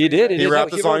rapped? He did. He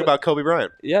rapped a song about Kobe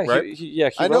Bryant. Yeah, right?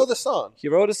 I know the song. He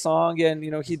wrote a song, and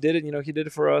he did it. He did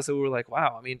it for us, and we were like,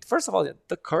 wow. I mean, first of all,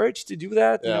 the courage to do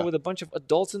that, with a bunch of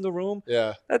adults in the room.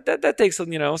 Yeah, that takes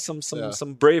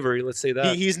some bravery. Let's say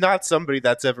that he's not somebody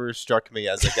that's ever struck me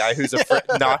as a guy who's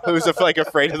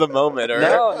afraid of the moment or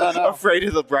no. afraid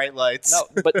of the bright lights. No,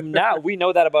 but now we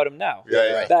know that about him now.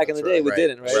 Yeah. Back in the day, we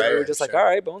didn't, right? Right, we were just like, all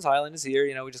right, Bones Highland is here.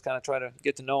 We just kind of try to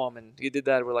get to know him, and he did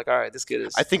that. We're like, all right, this kid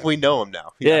is. I think we know him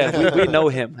now. Yeah, we know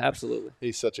him absolutely.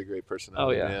 He's such a great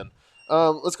personality, Oh, yeah. man.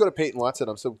 Let's go to Peyton Watson.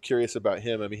 I'm so curious about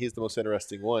him. I mean, he's the most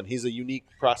interesting one. He's a unique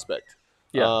prospect.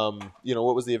 Yeah.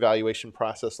 What was the evaluation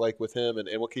process like with him, and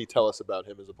what can you tell us about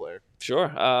him as a player?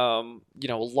 Sure.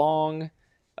 Long.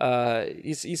 I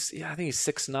think he's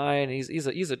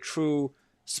 6'9". He's a true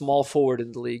small forward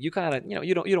in the league. You kind of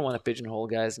you don't want to pigeonhole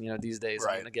guys these days.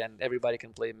 Right. I mean, again, everybody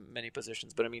can play many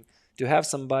positions, but I mean to have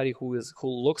somebody who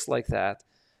looks like that,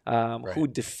 who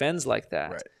defends like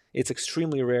that. Right. It's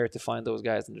extremely rare to find those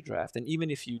guys in the draft. And even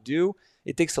if you do,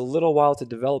 it takes a little while to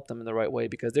develop them in the right way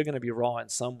because they're going to be raw in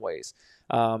some ways.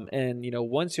 And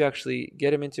once you actually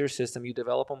get them into your system, you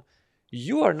develop them,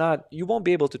 you won't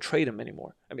be able to trade them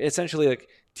anymore. I mean, essentially, like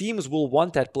teams will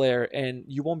want that player, and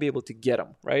you won't be able to get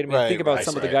them. Right? I mean, think about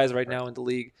some of the guys right now in the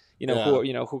league.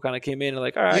 Who kind of came in and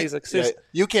like, all right, he's like six. Yeah,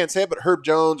 you can't say it, but Herb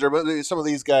Jones or some of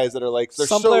these guys that are like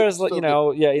some players, of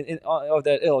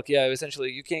that ilk. Yeah,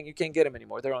 essentially, you can't get them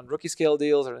anymore. They're on rookie scale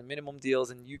deals or minimum deals,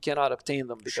 and you cannot obtain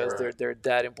them because they're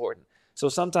that important. So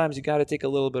sometimes you got to take a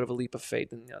little bit of a leap of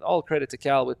faith. And all credit to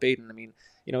Cal with Peyton. I mean,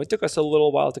 it took us a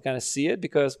little while to kind of see it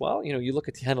because, well, you look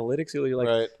at the analytics, you're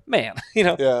like, man,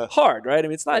 hard, right? I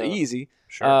mean, it's not easy.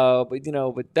 Sure. But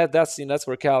that's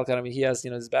where Cal kind of, he has,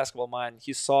 his basketball mind.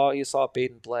 He saw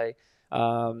Peyton play.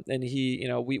 And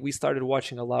we started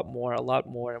watching a lot more,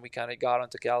 and we kind of got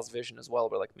onto Cal's vision as well.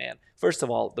 We're like, man, first of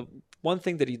all, the one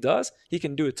thing that he does, he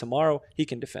can do it tomorrow. He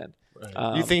can defend.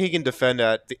 Right. You think he can defend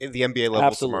at the NBA level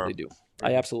absolutely tomorrow?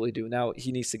 I absolutely do. Now,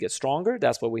 he needs to get stronger.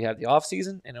 That's why we have the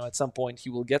offseason. At some point, he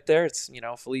will get there. It's,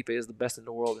 Felipe is the best in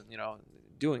the world in,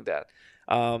 doing that.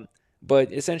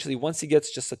 But essentially, once he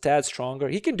gets just a tad stronger,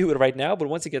 he can do it right now, but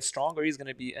once he gets stronger, he's going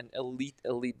to be an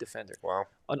elite defender. Wow.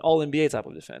 An all-NBA type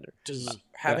of defender. Does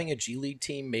having a G League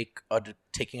team make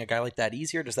taking a guy like that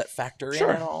easier? Does that factor in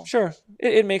at all? Sure.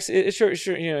 It makes it sure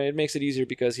it makes it easier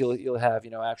because he'll have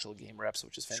actual game reps,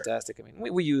 which is fantastic. I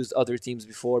mean, we used other teams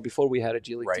before we had a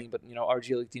G League team, but our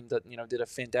G League team that did a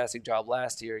fantastic job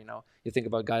last year. You think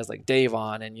about guys like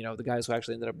Davon and the guys who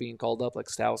actually ended up being called up like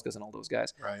Stauskas and all those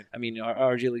guys. Right. I mean,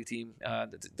 our G League team,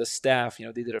 the staff,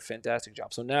 they did a fantastic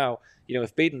job. So now,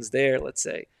 if Peyton's there, let's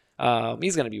say.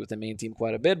 He's going to be with the main team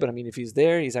quite a bit, but I mean, if he's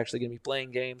there, he's actually going to be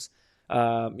playing games.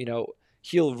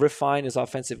 He'll refine his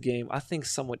offensive game, I think,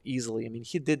 somewhat easily. I mean,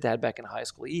 he did that back in high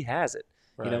school. He has it.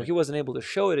 Right. He wasn't able to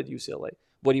show it at UCLA.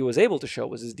 What he was able to show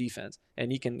was his defense,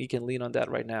 and he can lean on that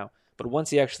right now. But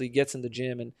once he actually gets in the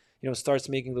gym and starts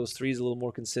making those threes a little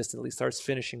more consistently, starts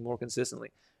finishing more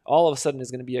consistently, all of a sudden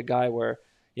is going to be a guy where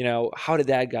how did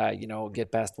that guy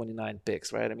get past 29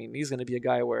 picks, right? I mean, he's going to be a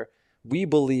guy where we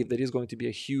believe that he's going to be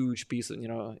a huge piece of,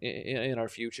 in our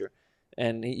future,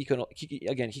 and he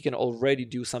can already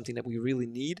do something that we really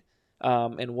need.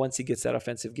 And once he gets that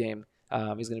offensive game,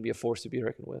 he's going to be a force to be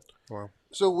reckoned with. Wow.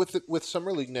 So with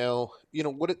Summer League now,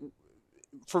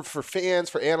 for fans,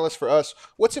 for analysts, for us,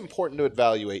 what's important to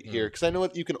evaluate here? Because I know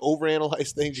you can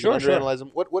overanalyze things, you can underanalyze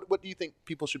them. What do you think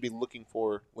people should be looking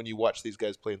for when you watch these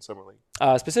guys play in Summer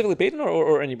League? Specifically Peyton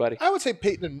or anybody? I would say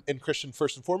Peyton and Christian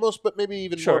first and foremost, but maybe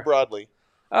even more broadly.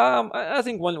 I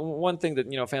think one thing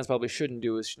that fans probably shouldn't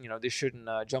do is they shouldn't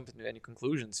jump into any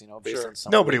conclusions based on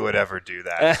something. Nobody would ever do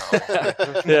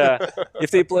that. Yeah,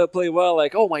 if they play well,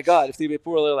 like, oh my god. If they play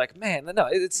poorly, like, man, no.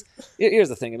 Here's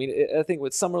the thing. I mean, I think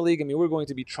with Summer League, we're going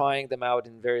to be trying them out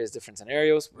in various different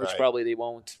scenarios, which probably they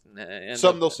won't.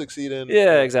 Some they'll succeed in.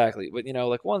 Yeah, exactly. But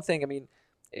like one thing,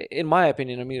 in my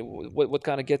opinion, what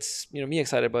kind of gets me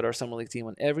excited about our Summer League team,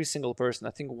 when every single person,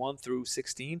 I think 1 through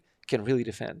 16, can really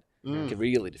defend. Can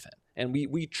really defend. And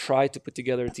we try to put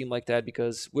together a team like that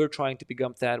because we're trying to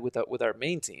become that with our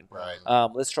main team. Right.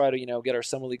 Let's try to get our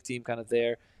Summer League team kind of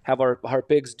there. Have our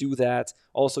bigs do that.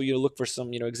 Also, look for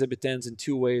some Exhibit 10s and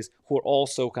 2-ways who are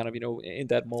also kind of in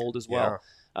that mold as well.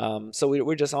 Yeah. So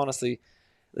we're just honestly.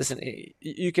 Listen,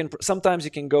 sometimes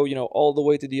you can go, all the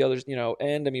way to the other,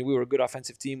 end. We were a good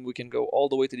offensive team. We can go all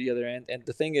the way to the other end. And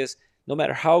the thing is, no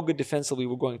matter how good defensively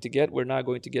we're going to get, we're not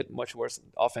going to get much worse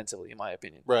offensively, in my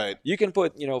opinion. Right. You can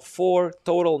put, 4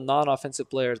 total non-offensive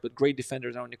players, but great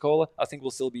defenders on Nikola. I think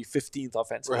we'll still be 15th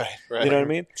offensively. Right. You know what I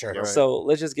mean? Sure. Right. So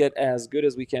let's just get as good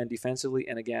as we can defensively.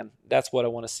 And again, that's what I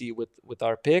want to see with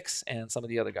our picks and some of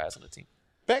the other guys on the team.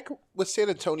 Back with San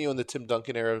Antonio in the Tim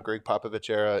Duncan era, Greg Popovich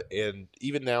era, and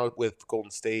even now with Golden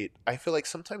State, I feel like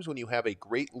sometimes when you have a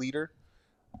great leader,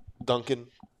 Duncan,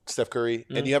 Steph Curry,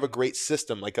 and you have a great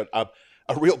system, like a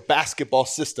real basketball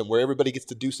system where everybody gets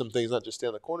to do some things, not just stay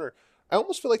on the corner, I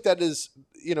almost feel like that is,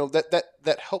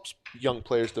 that helps young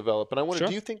players develop. And I wonder,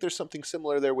 do you think there's something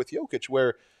similar there with Jokic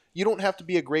where you don't have to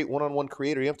be a great one-on-one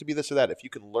creator, you have to be this or that. If you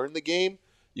can learn the game,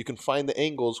 you can find the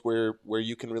angles where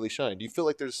you can really shine. Do you feel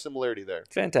like there's a similarity there?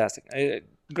 Fantastic.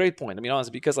 Great point.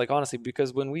 Honestly,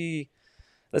 because when we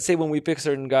pick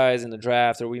certain guys in the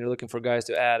draft or we're looking for guys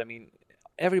to add,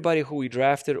 everybody who we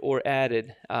drafted or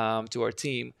added to our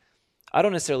team, I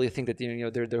don't necessarily think that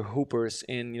they're hoopers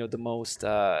in the most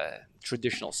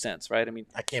traditional sense, right?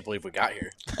 I can't believe we got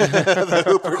here. The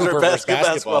Hoopers are best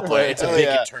basketball players. It's a big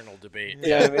internal debate.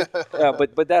 Yeah,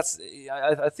 but that's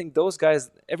I think those guys,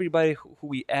 everybody who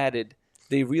we added,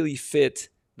 they really fit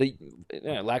the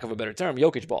lack of a better term,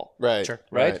 Jokic ball. Right. Sure.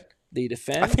 Right. They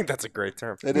defend. I think that's a great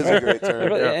term. It is a great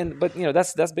term. But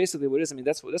that's basically what it is.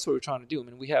 That's what we're trying to do.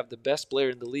 We have the best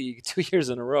player in the league 2 years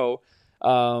in a row.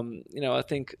 I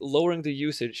think lowering the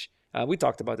usage. We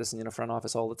talked about this in the front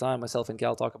office all the time. Myself and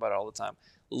Cal talk about it all the time.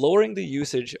 Lowering the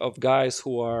usage of guys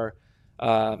who are,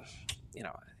 I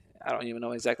don't even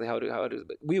know exactly how it is,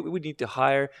 but we need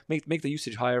to make the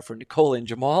usage higher for Nikola and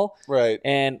Jamal. Right.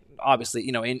 And obviously,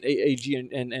 in AG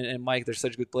and Mike, they're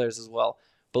such good players as well.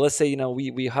 But let's say,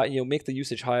 we make the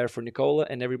usage higher for Nikola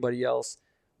and everybody else.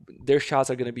 Their shots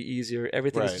are going to be easier.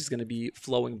 Everything is just going to be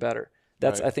flowing better.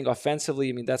 That's, I think,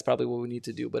 offensively, that's probably what we need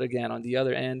to do. But again, on the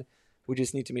other end, we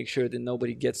just need to make sure that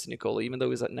nobody gets to Nikola. Even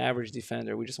though he's an average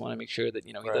defender, we just want to make sure that,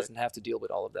 he doesn't have to deal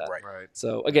with all of that. Right.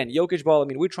 So, again, Jokic ball,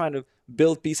 we're trying to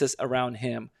build pieces around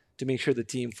him to make sure the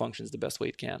team functions the best way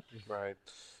it can. Right.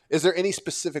 Is there any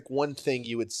specific one thing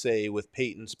you would say with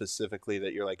Peyton specifically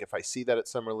that you're like, if I see that at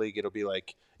Summer League, it'll be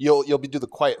like, you'll do the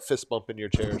quiet fist bump in your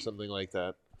chair or something like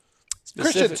that?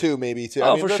 Christian too, maybe too.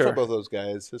 For sure. Both those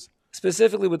guys.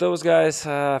 Specifically with those guys,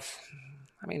 cop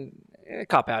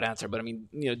out answer, but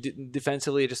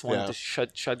defensively, I just wanted to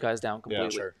shut guys down completely. Yeah,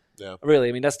 sure. Yeah.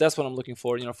 Really, that's what I'm looking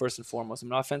for. First and foremost.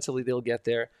 Offensively, they'll get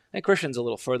there. And Christian's a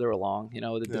little further along,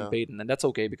 than Peyton, and that's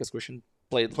okay because Christian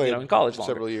played in college longer.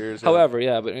 Several years. However,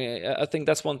 but I think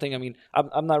that's one thing.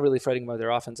 I'm not really fretting about their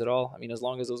offense at all. as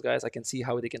long as those guys, I can see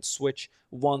how they can switch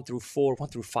 1 through 4, 1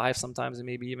 through 5 sometimes, and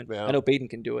maybe even. Yeah. I know Peyton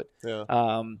can do it. Yeah.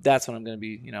 That's when I'm going to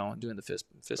be, doing the fist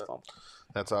bump.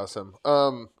 That's awesome.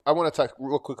 I want to talk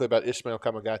real quickly about Ishmael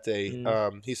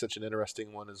Kamagate. He's such an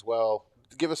interesting one as well.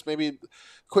 Give us maybe a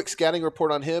quick scouting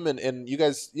report on him, and you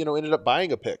guys, ended up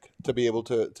buying a pick to be able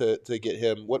to get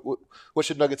him. What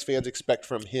should Nuggets fans expect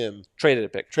from him? Traded a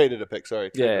pick.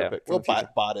 Sorry. Yeah. Well,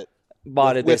 bought it.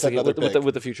 bought it with basically another pick.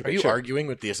 with the future. Are you Sure. arguing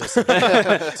with the assistant?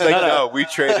 It's like, no, we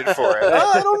traded for it.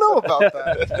 I don't know about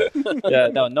that. Yeah,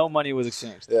 no money was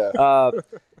exchanged. Yeah.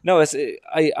 No,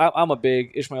 I'm a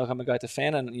big Ishmael Hamagaita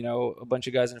fan, and a bunch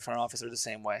of guys in the front office are the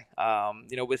same way.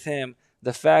 With him,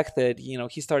 the fact that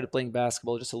he started playing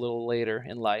basketball just a little later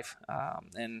in life,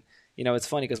 and it's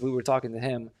funny because we were talking to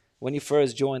him when he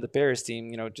first joined the Paris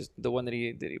team. Just the one that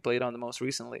he played on the most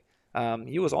recently.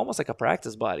 He was almost like a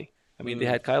practice body. I mean, they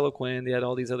had Kylo Quinn, they had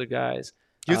all these other guys.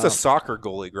 He was a soccer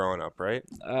goalie growing up, right?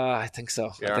 I think so.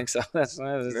 Yeah. I think so. That's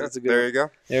a good. There you go.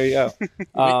 There you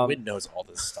go. Win knows all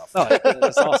this stuff. No,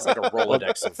 that's awesome. It's like a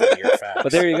Rolodex of your facts.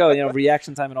 But there you go,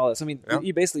 reaction time and all that. So, I mean,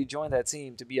 he basically joined that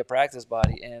team to be a practice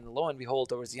body, and lo and behold,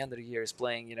 towards the end of the year, he's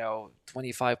playing,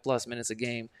 25-plus minutes a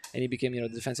game, and he became, the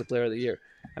defensive player of the year.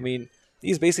 I mean,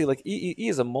 he's basically like, he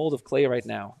is a mold of clay right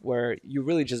now, where you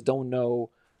really just don't know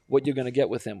what you're going to get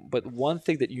with him. But one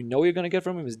thing that you're going to get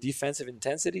from him is defensive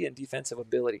intensity and defensive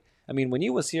ability. I mean, when he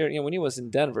was here, when he was in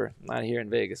Denver, not here in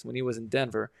Vegas, when he was in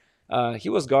Denver, he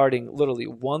was guarding literally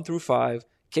 1 through 5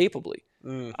 capably.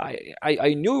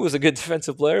 I knew he was a good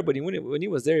defensive player, but when he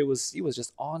was there, he was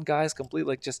just on guys completely,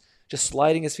 like just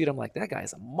sliding his feet. I'm like, that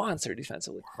guy's a monster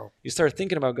defensively. Wow. You start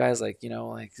thinking about guys like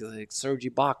like Serge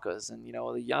Ibaka's and the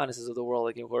Giannis's of the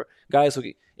world, or guys who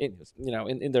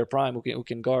in their prime who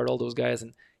can guard all those guys,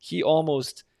 and you can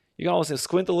almost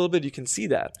squint a little bit, you can see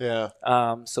that. Yeah.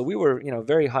 So we were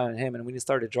very high on him, and when he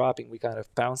started dropping, we kind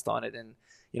of pounced on it, and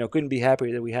couldn't be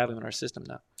happier that we have him in our system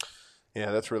now.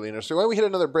 Yeah, that's really interesting. Why don't we hit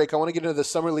another break? I want to get into the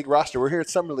Summer League roster. We're here at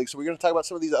Summer League, so we're going to talk about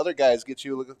some of these other guys, get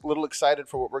you a little excited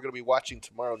for what we're going to be watching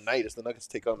tomorrow night as the Nuggets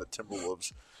take on the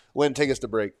Timberwolves. Lynn, take us to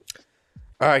break.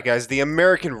 All right, guys. The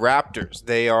American Raptors.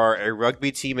 They are a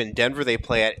rugby team in Denver. They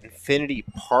play at Infinity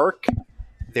Park.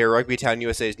 They're Rugby Town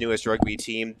USA's newest rugby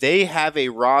team. They have a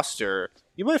roster.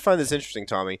 You might find this interesting,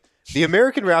 Tommy. The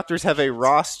American Raptors have a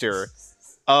roster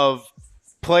of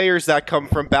players that come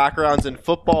from backgrounds in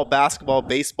football, basketball,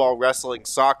 baseball, wrestling,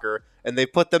 soccer, and they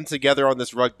put them together on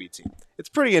this rugby team. It's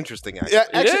pretty interesting, actually. Yeah,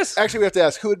 actually, we have to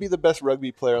ask, who would be the best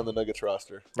rugby player on the Nuggets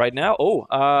roster? Right now?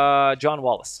 John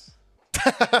Wallace. In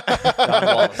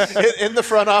the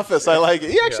front office, I like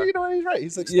it. You know what? He's right.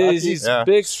 He's like stocky. He's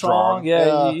big, strong.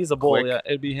 Yeah, he's a bull. Quick. Yeah,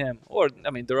 it'd be him. Or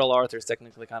Darrell Arthur is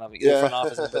technically kind of in the front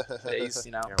office, but he's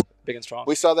big and strong.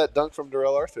 We saw that dunk from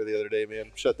Darrell Arthur the other day,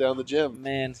 man. Shut down the gym.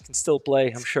 Man, can still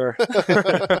play, I'm sure.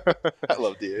 I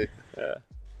love DA.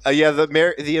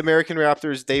 The American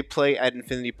Raptors, they play at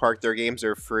Infinity Park. Their games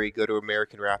are free. Go to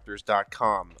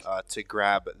AmericanRaptors.com to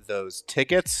grab those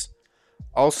tickets.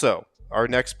 Also, our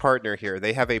next partner here,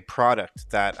 they have a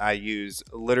product that I use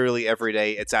literally every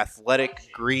day. It's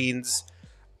Athletic Greens.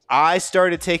 I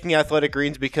started taking Athletic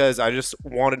Greens because I just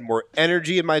wanted more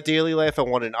energy in my daily life. I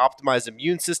wanted an optimized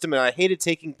immune system, and I hated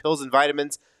taking pills and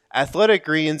vitamins. Athletic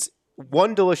Greens,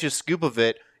 one delicious scoop of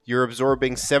it, you're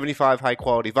absorbing 75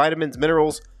 high-quality vitamins,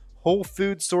 minerals, whole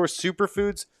food source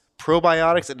superfoods,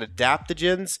 probiotics, and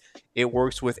adaptogens. It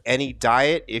works with any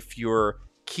diet. If you're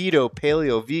keto,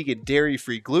 paleo, vegan,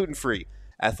 dairy-free, gluten-free,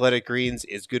 Athletic Greens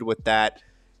is good with that.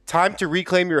 Time to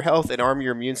reclaim your health and arm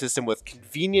your immune system with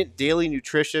convenient daily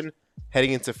nutrition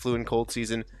heading into flu and cold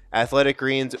season. Athletic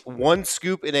Greens, 1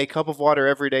 scoop in a cup of water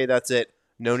every day. That's it.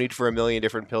 No need for a million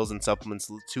different pills and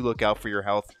supplements to look out for your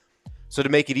health. So to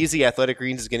make it easy, Athletic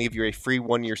Greens is going to give you a free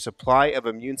 1-year supply of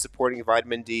immune-supporting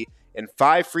vitamin D and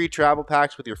 5 free travel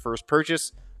packs with your first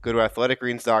purchase. Go to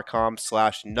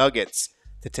athleticgreens.com/nuggets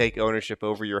to take ownership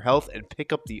over your health and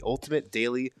pick up the ultimate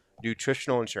daily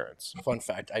nutritional insurance. Fun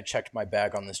fact, I checked my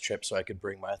bag on this trip so I could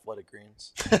bring my Athletic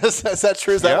Greens. Is that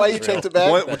true? Is that why you checked a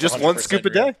bag? Just 1 scoop a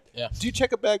day? Yeah. Do you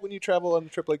check a bag when you travel on a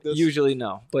trip like this? Usually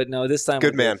no, but no, this time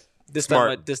Good man. This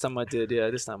Smart. time I did. Yeah,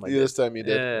 this time I did. This time you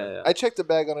did. Yeah. I checked a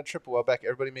bag on a trip a while back.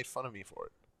 Everybody made fun of me for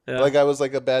it. Yeah. Like I was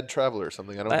like a bad traveler or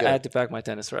something. I don't I get had it. to pack my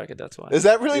tennis racket. That's why. Is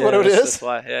that really what it that's is?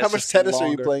 why. Yeah, How it's much just tennis are you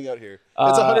longer. playing out here?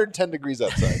 It's 110 degrees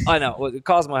outside. I know. Well,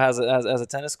 Cosmo has a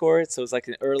tennis court, so it's like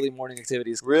an early morning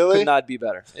activities. Really? Could not be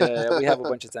better. Yeah, we have a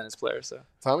bunch of tennis players. So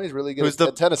Tommy's really good Who's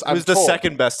at tennis. Who's the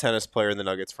second best tennis player in the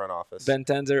Nuggets front office? Ben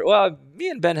Tenzer. Well, me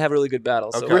and Ben have really good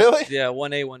battles. So, Okay. Really? Yeah,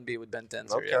 1A, 1B with Ben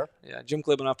Tenzer. Okay. Yeah. Jim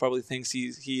Klibanoff probably thinks he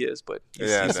is, but he's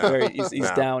No.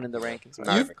 he's down in the rankings.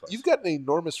 Not even close. You've got an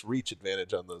enormous reach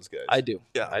advantage on those guys. I do.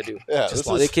 Yeah. I do. Yeah, Just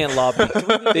this they is- can't lob me.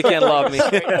 They can't lob me.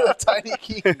 Tiny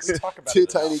Kings. Two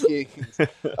Tiny Kings.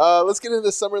 Let's get into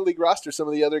the Summer League roster. Some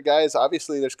of the other guys.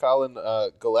 Obviously, there's Colin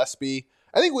Gillespie.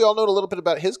 I think we all know a little bit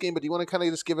about his game, but do you want to kind of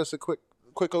just give us a quick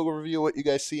overview of what you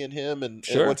guys see in him and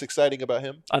Sure. what's exciting about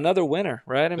him? Another winner,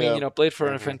 right? I mean, Yeah. played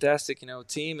for a fantastic,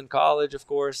 team in college, of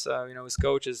course. His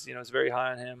coach is very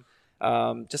high on him.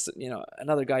 Just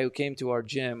another guy who came to our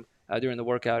gym during the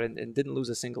workout and didn't lose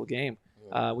a single game.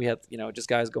 We had just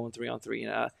guys going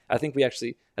 3-on-3. I think we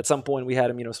actually at some point we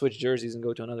had him switch jerseys and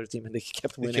go to another team, and they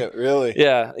kept winning. Really?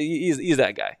 Yeah, he's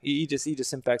that guy. He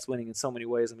just impacts winning in so many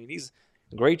ways. I mean, he's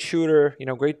a great shooter,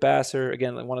 great passer.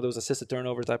 Again, like one of those assisted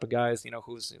turnover type of guys,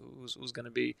 who's going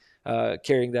to be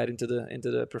carrying that into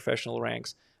the professional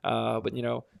ranks. But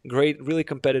great, really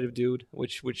competitive dude,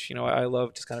 which I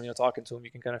love. Just kind of talking to him,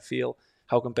 you can kind of feel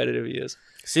how competitive he is.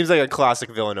 Seems like a classic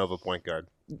Villanova point guard.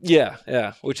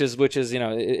 Yeah, which is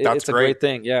it's a great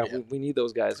thing. Yeah. We need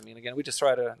those guys. I mean, again, we just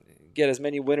try to get as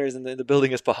many winners in the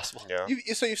building as possible.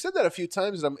 Yeah. So you've said that a few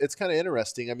times, and it's kind of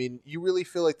interesting. I mean, you really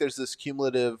feel like there's this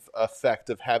cumulative effect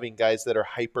of having guys that are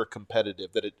hyper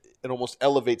competitive, that it almost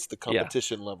elevates the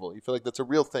competition level. You feel like that's a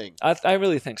real thing. I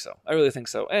really think so.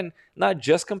 And not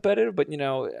just competitive, but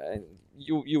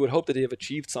you would hope that they have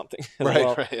achieved something as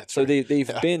well. Right. So they've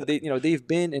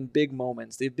been in big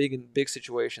moments, they've been in big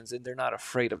situations, and they're not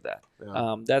afraid of that.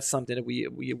 Yeah. That's something that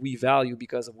we value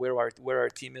because of where our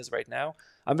team is right now.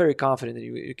 I'm very confident that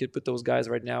you could put those guys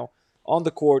right now on the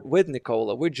court with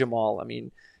Nikola, with Jamal. I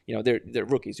mean, they're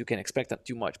rookies. You can't expect that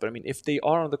too much, but I mean, if they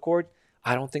are on the court,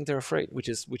 I don't think they're afraid, which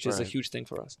is a huge thing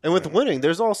for us. And with winning,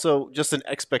 there's also just an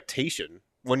expectation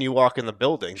when you walk in the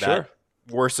building that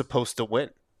we're supposed to win.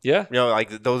 Yeah.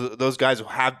 Like those guys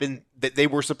have been, they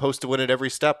were supposed to win at every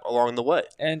step along the way.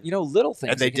 And, little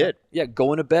things. And they did. Yeah,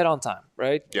 going to bed on time,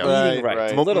 right? Yeah. Eating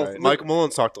right. Mike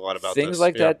Mullins talked a lot about things this.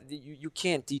 like that. You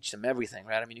can't teach them everything,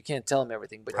 right? I mean, you can't tell them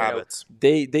everything. But habits.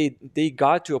 They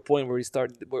got to a point where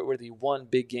where they won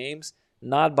big games,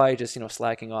 not by just,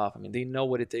 slacking off. I mean, they know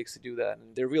what it takes to do that.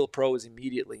 And they're real pros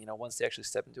immediately, once they actually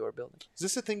step into our building. Is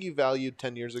this a thing you valued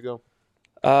 10 years ago?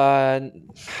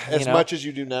 As much as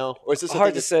you do now, or is this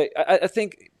hard to say? I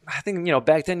think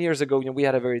back 10 years ago, we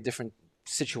had a very different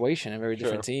situation, a very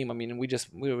different team. I mean,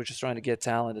 we were just trying to get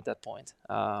talent at that point.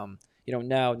 Now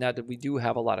that we do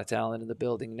have a lot of talent in the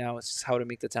building, now it's just how to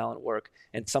make the talent work,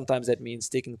 and sometimes that means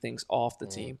taking things off the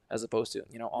team as opposed to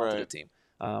onto the team.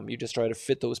 You just try to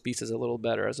fit those pieces a little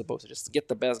better as opposed to just get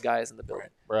the best guys in the building.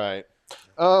 Right.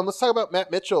 Let's talk about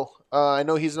Matt Mitchell. I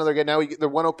know he's another guy. Now they're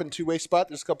one open two-way spot.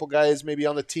 There's a couple guys maybe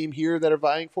on the team here that are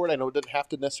vying for it. I know it doesn't have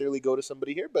to necessarily go to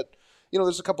somebody here, but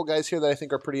there's a couple guys here that I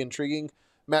think are pretty intriguing.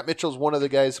 Matt Mitchell's one of the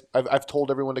guys I've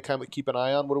told everyone to kind of keep an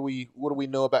eye on. What do we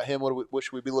know about him? What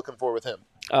should we be looking for with him?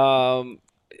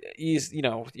 He's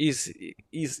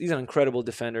an incredible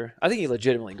defender. I think he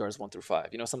legitimately guards 1 through 5.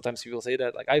 Sometimes people say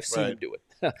that. Like, I've seen him do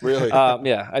it. Really?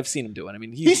 Yeah, I've seen him do it. I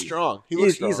mean, he's strong.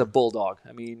 He's a bulldog.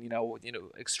 I mean,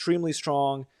 extremely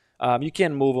strong. You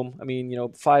can't move him. I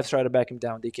mean, fives try to back him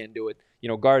down, they can't do it.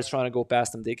 Guards trying to go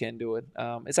past him, they can't do it.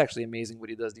 It's actually amazing what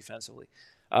he does defensively.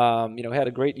 Had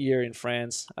a great year in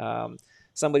France.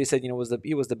 Somebody said, he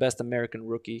was the best American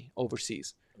rookie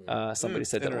overseas. Somebody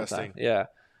said that one time. Yeah.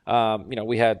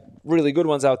 We had really good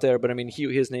ones out there, but I mean,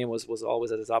 his name was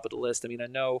always at the top of the list. I mean, I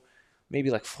know maybe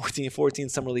like 14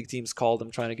 summer league teams called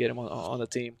him trying to get him on the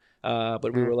team,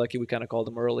 but we were lucky. We kind of called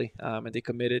him early, and they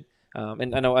committed.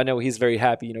 And I know he's very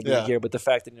happy, being here. But the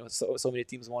fact that so many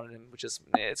teams wanted him, which is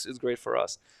it's great for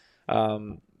us.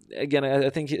 Again, I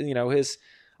think his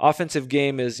offensive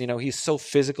game is he's so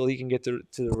physical, he can get to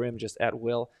the rim just at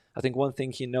will. I think one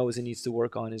thing he knows he needs to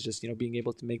work on is just being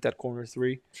able to make that corner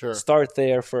three. Sure. Start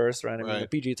there first, right? I mean,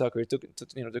 PJ Tucker it took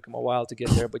him a while to get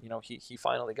there, but he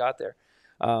finally got there.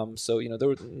 So there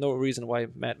was no reason why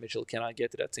Matt Mitchell cannot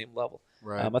get to that same level.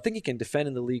 Right. I think he can defend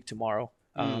in the league tomorrow.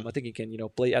 I think he can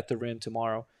play at the rim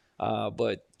tomorrow.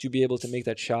 But to be able to make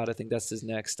that shot, I think that's his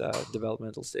next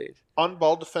developmental stage.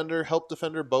 On-ball defender, help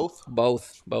defender, both?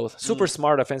 Both. Super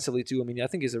smart offensively too. I mean, I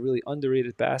think he's a really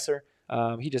underrated passer.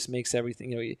 He just makes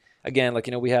everything. We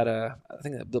had I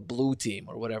think the blue team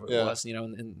or whatever it was.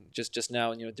 And just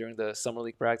now, during the summer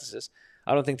league practices,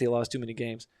 I don't think they lost too many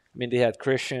games. I mean, they had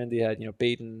Christian, they had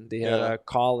Peyton, they had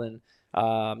Colin.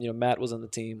 Matt was on the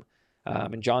team.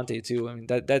 And Jonte too. I mean,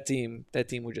 that team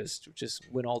would just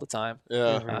win all the time.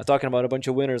 Yeah. Talking about a bunch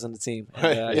of winners on the team.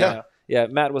 And, yeah.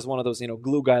 Matt was one of those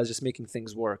glue guys, just making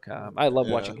things work. I love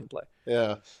watching him play.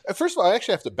 Yeah. First of all, I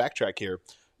actually have to backtrack here.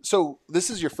 So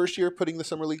this is your first year putting the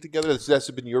summer league together.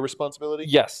 Has been your responsibility?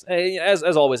 Yes, as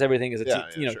always, everything is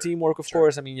teamwork. Of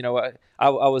course. I mean, I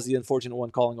was the unfortunate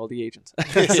one calling all the agents.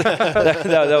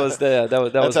 that was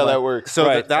That's how that works.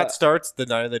 So that starts the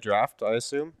night of the draft, I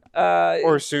assume.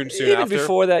 Or soon even after?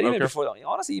 before that, even Okay. before that,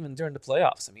 honestly, even during the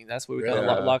playoffs. I mean, that's where we kind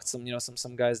Yeah. of locked some,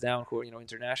 some guys down who are,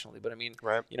 internationally. But I mean,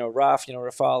 Right.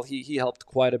 Rafal, he helped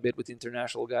quite a bit with the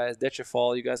international guys.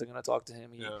 Dechefal, you guys are going to talk to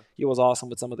him. He was awesome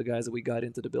with some of the guys that we got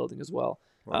into the building as well.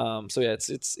 So yeah, it's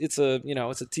a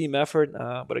it's a team effort.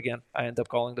 But again, I end up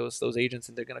calling those agents,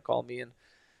 and they're going to call me and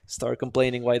start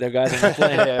complaining why their guys are not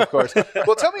playing. Yeah, of course.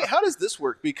 Well, tell me, how does this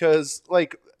work? Because,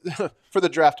 like, for the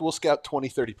draft, we'll scout 20,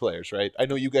 30 players, right? I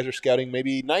know you guys are scouting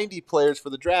maybe 90 players for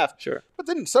the draft. Sure. But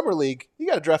then in Summer League, you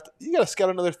got to scout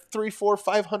another 300, 400,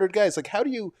 500 guys. Like, how do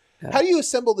you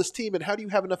assemble this team, and how do you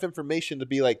have enough information to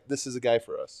be like, this is a guy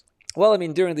for us? Well, I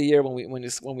mean, during the year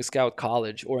when we scout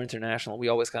college or international, we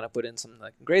always kind of put in some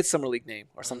like great summer league name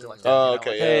or something like that. Oh, like,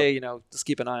 okay, hey, just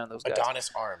keep an eye on those guys.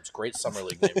 Adonis Arms, great summer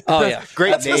league name. Oh yeah,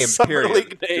 Great That's a name, Summer period.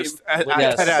 League name. Just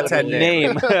Yes. 10 out of 10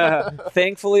 name.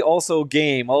 Thankfully, also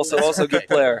game, also good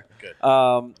player. Good.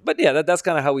 But yeah, that's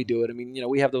kind of how we do it. I mean,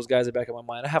 we have those guys at the back of my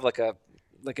mind. I have like an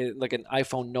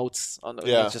iPhone notes on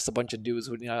it's just a bunch of dudes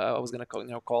who I was gonna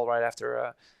call right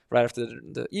after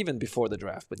the even before the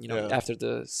draft, but after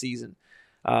the season.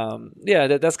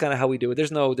 That's kind of how we do it.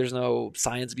 There's no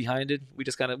science behind it. We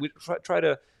just we try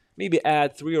to maybe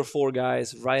add 3 or 4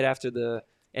 guys right after the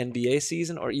NBA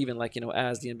season, or even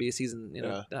as the NBA season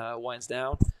winds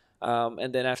down.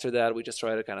 And then after that, we just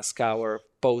try to kind of scour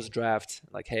post draft,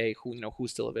 like, hey,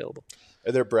 who's still available.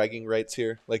 Are there bragging rights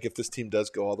here? Like, if this team does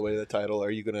go all the way to the title,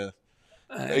 are you gonna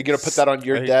put that on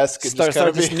your desk and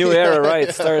start this new era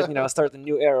right? Start the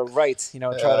new era right? Try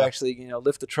to actually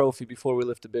lift the trophy before we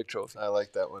lift the big trophy. I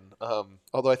like that one.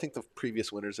 Although I think the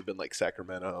previous winners have been like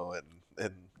Sacramento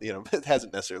and it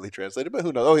hasn't necessarily translated, but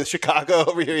who knows? Oh, it's Chicago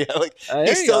over here. Yeah, like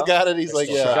he still got it. He's like,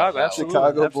 yeah, Chicago, absolutely.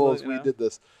 Chicago Absolutely, Bulls. We did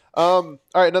this. All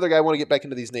right, another guy. I want to get back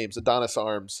into these names. Adonis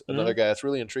Arms, another guy that's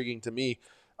really intriguing to me.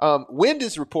 Wind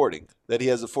is reporting that he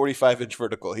has a 45-inch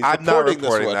vertical. He's I'm not reporting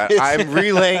this one. that. I'm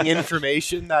relaying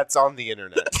information that's on the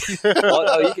internet.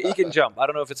 He can jump. I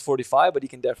don't know if it's 45, but he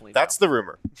can definitely That's jump. the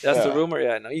rumor. That's the rumor.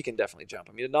 Yeah, no, he can definitely jump.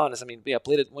 I mean, Adonis,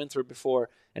 played at Winthrop before,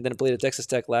 and then played at Texas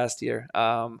Tech last year.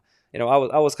 I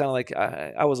was kind of like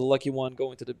I was a lucky one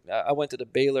going to I went to the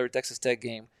Baylor Texas Tech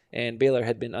game, and Baylor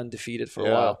had been undefeated for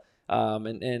a while.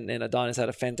 And Adonis had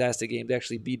a fantastic game. They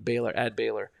actually beat Baylor at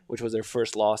Baylor, which was their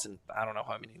first loss in I don't know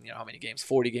how many games,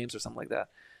 40 games or something like that.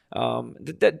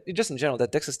 Just in general,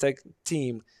 that Texas Tech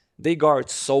team, they guard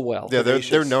so well. Yeah,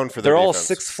 they're known for their They're all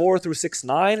defense. 6'4" through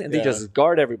 6'9", and they just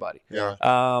guard everybody. Yeah.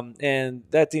 And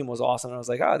that team was awesome. And I was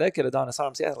like, that kid Adonis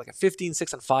Arms, he had like a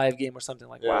 15-6-5 game or something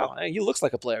like. Wow, he looks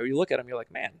like a player. You look at him, you're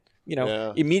like, man,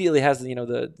 immediately has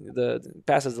the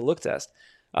passes the look test.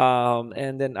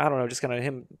 And then I don't know, just kind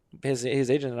of his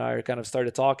agent and I are kind of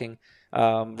started talking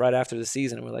right after the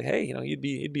season, and we're like, hey,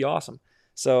 he'd be awesome.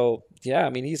 So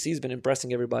yeah, he's been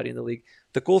impressing everybody in the league.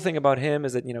 The cool thing about him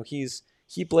is that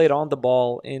he played on the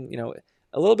ball in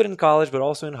a little bit in college, but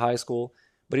also in high school.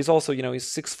 But he's also he's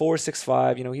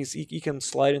 6'4", 6'5". He can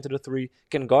slide into the three,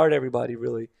 can guard everybody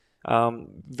really.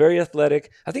 Very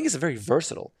athletic. I think he's very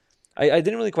versatile. I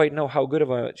didn't really quite know how good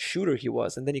of a shooter he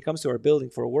was, and then he comes to our building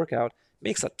for a workout.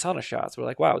 Makes a ton of shots. We're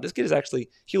like, wow, this kid is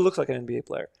he looks like an NBA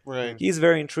player. Right. He's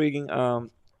very intriguing.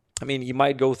 He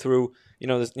might go through,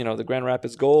 the Grand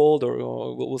Rapids Gold,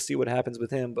 or we'll see what happens with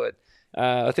him. But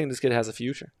I think this kid has a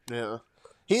future. Yeah.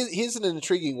 He's an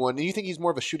intriguing one. Do you think he's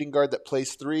more of a shooting guard that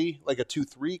plays 3, like a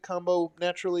 2-3 combo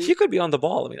naturally? He could be on the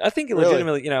ball. I think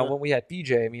legitimately, when we had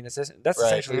PJ, that's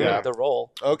essentially the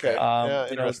role. Okay.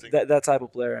 Interesting. That type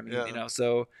of player.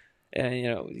 So.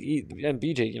 And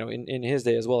BJ, in his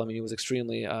day as well. He was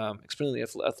extremely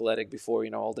athletic before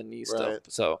all the knee stuff.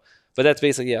 So, but that's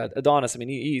basically Adonis.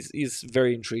 He's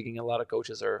very intriguing. A lot of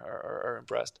coaches are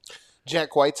impressed.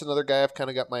 Jack White's another guy I've kind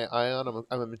of got my eye on.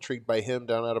 I'm intrigued by him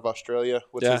down out of Australia.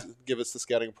 Give us the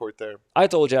scouting report there. I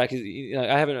told Jack,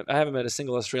 I haven't met a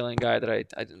single Australian guy that I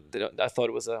thought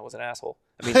it was an asshole.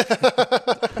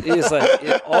 It's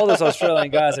like all those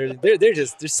Australian guys they're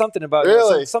just there's something about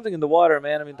something in the water,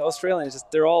 man. The Australians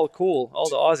they're all cool, all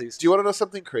the Aussies. Do you want to know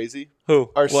something crazy? Who?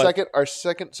 Our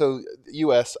second. So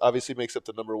U.S. obviously makes up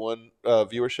the number 1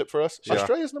 viewership for us. Yeah.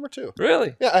 Australia's number 2.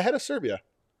 Really? Yeah, ahead of Serbia.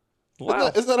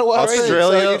 Wow. Isn't that a wild thing?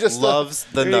 Australia So loves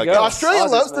the Nuggets. Australia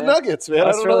loves the Nuggets, man.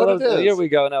 I don't know what it is. Here we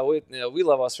go. Now we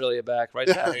love Australia back, right?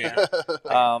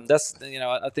 That's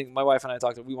I think my wife and I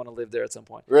talked. We want to live there at some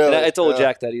point. Really? And I told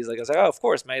Jack that. I was like, oh, of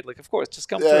course, mate. Like, of course, just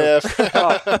come through.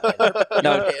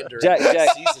 No, Jack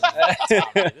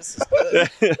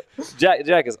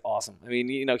is awesome.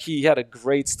 He had a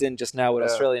great stint just now with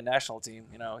Australian national team.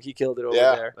 He killed it over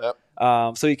there. Yep.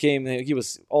 So he came. He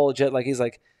was all jet. Like he's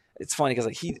like. it's funny because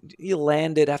like he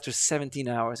landed after 17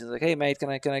 hours. He's like, "Hey mate, can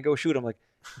I go shoot?" I'm like,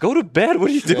 "Go to bed. What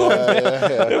are you doing,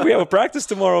 man? We have a practice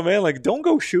tomorrow, man. Like, don't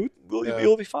go shoot.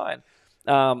 You'll be fine."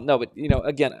 No, but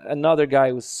again, another guy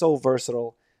who's so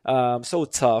versatile, so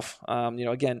tough.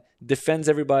 Again, defends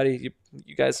everybody.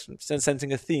 You guys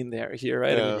sensing a theme here,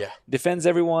 right? Yeah. I mean, defends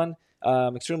everyone.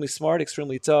 Extremely smart,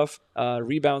 extremely tough.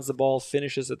 Rebounds the ball,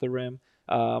 finishes at the rim.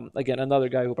 Again, another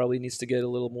guy who probably needs to get a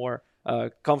little more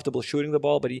comfortable shooting the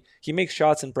ball, but he makes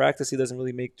shots in practice. He doesn't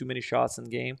really make too many shots in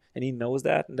game, and he knows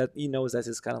that. And that he knows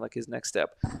that's kind of like his next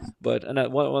step. But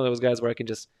one of those guys where I can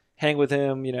just hang with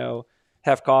him,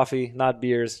 have coffee, not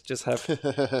beers, just have,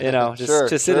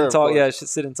 just sit and talk. Yeah, just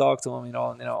sit and talk to him,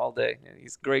 all day.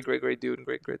 He's great dude and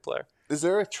great player. Is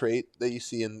there a trait that you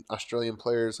see in Australian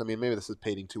players? I mean, maybe this is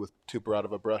painting too broad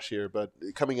of a brush here, but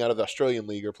coming out of the Australian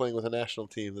league or playing with a national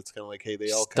team, that's kind of like, hey, they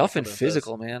all tough and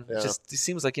physical, man. Yeah. It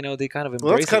seems like they kind of embrace.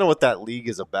 Well, that's kind of what that league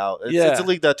is about. It's a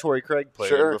league that Torrey Craig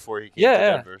played in before he came to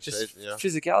Denver. Just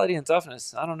physicality and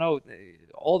toughness. I don't know.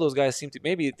 All those guys seem to.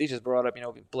 Maybe they just brought up,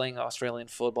 playing Australian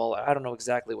football. I don't know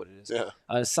exactly what it is.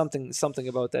 Yeah. Something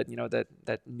about that,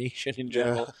 that nation in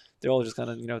general. Yeah. They're all just kind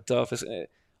of tough.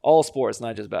 All sports,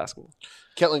 not just basketball.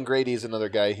 Kellen Grady is another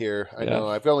guy here. I know.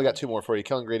 I've only got two more for you.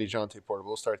 Kellen Grady, Jonte Porter.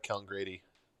 We'll start with Kellen Grady.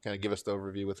 Kind of give us the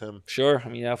overview with him. Sure. I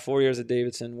mean, 4 years at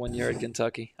Davidson, 1 year at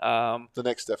Kentucky. The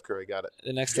next Steph Curry, got it.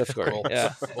 The next Steph Curry,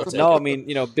 yeah. No, I mean,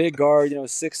 big guard,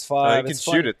 6'5". He can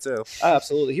shoot it too.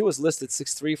 Absolutely. He was listed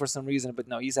 6'3" for some reason, but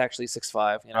no, he's actually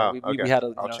 6'5". We had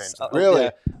a really?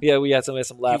 Yeah, we had some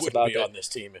laughs about be that. On this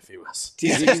team if he was.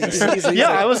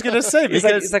 I was gonna say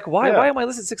because he's like, why am I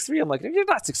listed 6'3"? I'm like, you're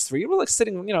not 6'3". We're like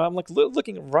sitting, I'm like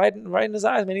looking right in his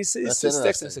eyes, man. He's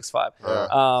 6'6" and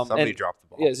 6'5". Somebody dropped the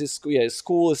ball. Yeah, his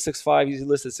school is 6'5". He's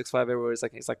listed 6'5" everywhere.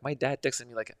 He's like, my dad texted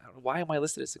me like, why am I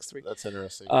listed as 6'3"? That's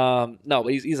interesting. No,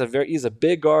 but he's a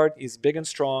big guard. He's big and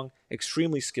strong,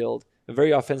 extremely skilled,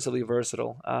 very offensively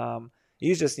versatile.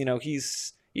 He's just he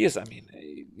had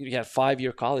a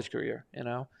 5-year college career, and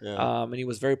he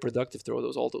was very productive through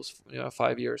all those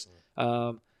 5 years.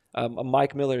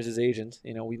 Mike Miller is his agent.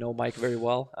 We know Mike very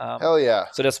well. Hell yeah!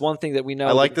 So that's one thing that we know.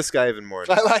 I like this guy even more.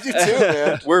 I like you too,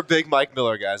 man. We're big Mike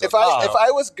Miller guys. If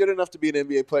I was good enough to be an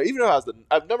NBA player, even though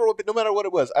I've never, no matter what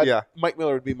it was, Mike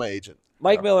Miller would be my agent.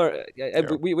 Mike Miller,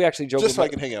 we actually joked just so I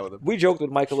can hang out with him. We joked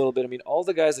with Mike a little bit. I mean, all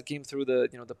the guys that came through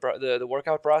the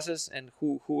workout process and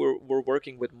who were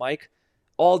working with Mike,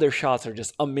 all their shots are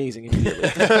just amazing immediately.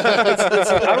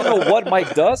 I don't know what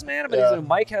Mike does, man, but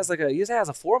Mike has he has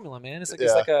a formula, man. It's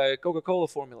like a Coca-Cola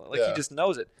formula. He just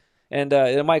knows it. And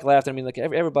Mike laughed. I mean,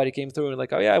 everybody came through and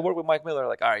like, oh yeah, I work with Mike Miller.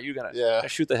 Like, all right, you're gonna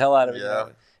shoot the hell out of it. Yeah.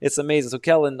 It's amazing. So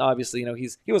Kellen, obviously,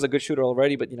 he was a good shooter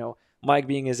already, but Mike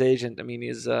being his agent, I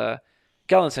mean,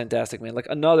 Kellen's fantastic, man. Like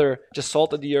another just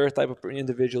salt of the earth type of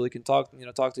individual. You can talk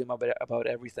to him about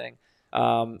everything.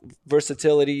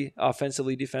 Versatility,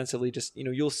 offensively, defensively. Just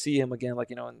you'll see him again.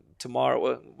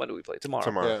 Tomorrow. When do we play?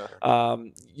 Tomorrow. Yeah.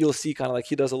 You'll see kind of like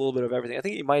he does a little bit of everything. I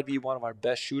think he might be one of our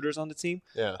best shooters on the team.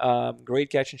 Yeah. Great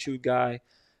catch and shoot guy.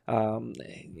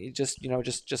 Just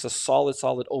a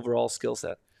solid overall skill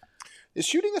set. Is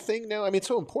shooting a thing now? I mean, it's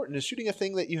so important. Is shooting a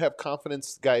thing that you have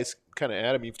confidence guys kind of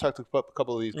at? I mean, you've talked to a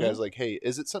couple of these guys like, hey,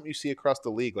 is it something you see across the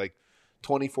league? Like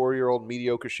 24-year-old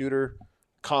mediocre shooter,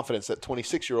 confidence that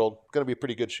 26-year-old going to be a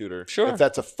pretty good shooter. Sure. If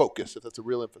that's a focus, if that's a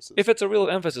real emphasis. If it's a real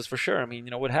emphasis, for sure. I mean,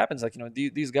 what happens,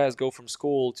 these guys go from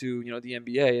school to, the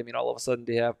NBA. I mean, all of a sudden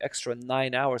they have extra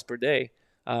 9 hours per day.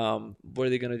 What are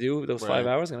they going to do? Those 5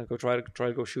 hours? Going to go try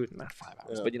to go shoot? Not 5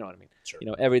 hours, but you know what I mean. Sure.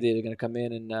 Every day they're going to come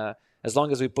in and as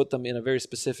long as we put them in a very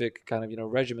specific kind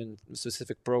of, regimen,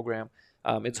 specific program,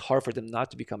 it's hard for them not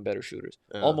to become better shooters.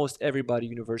 Yeah. Almost everybody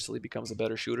universally becomes a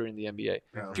better shooter in the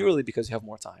NBA, purely because you have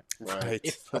more time. Right.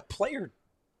 If a player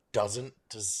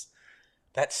does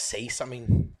that say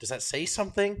something? Does that say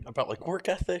something about work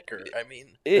ethic? Or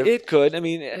it could. I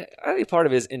mean, I think part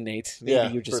of it is innate.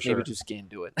 Maybe you just can't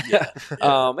do it. Yeah.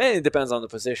 And it depends on the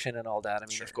position and all that. I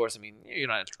mean, of course, you're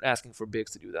not asking for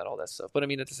bigs to do that, all that stuff. But I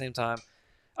mean, at the same time,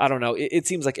 I don't know. It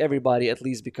seems like everybody at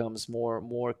least becomes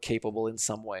more capable in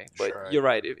some way. But you're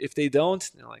right. If they don't,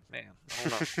 they're like, man,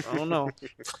 I don't know.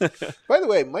 By the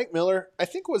way, Mike Miller, I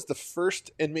think, was the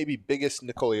first and maybe biggest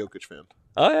Nikola Jokic fan.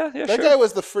 Oh, yeah, that guy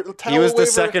was the first. He was the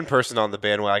second person on the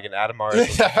bandwagon. Adam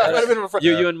Mars.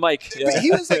 You and Mike. Yeah. But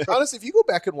he was honestly, if you go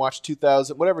back and watch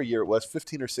 2000, whatever year it was,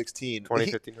 15 or 16.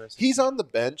 2015. He's on the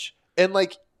bench and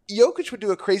Jokic would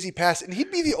do a crazy pass, and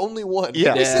he'd be the only one.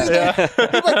 Yeah. He'd be sitting there.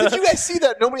 He'd be like, did you guys see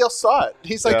that? Nobody else saw it.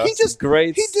 He's like, he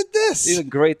did this. He's a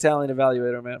great talent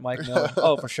evaluator, man. Mike Miller.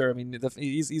 Oh, for sure. I mean,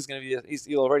 he's going to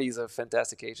be. He's a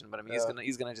fantastic agent, but I mean,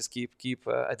 he's gonna just keep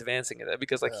advancing it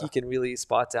because he can really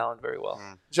spot talent very well.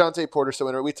 Jonte Porter,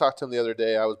 so we talked to him the other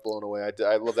day. I was blown away.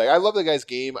 I love that. I love the guy's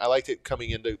game. I liked it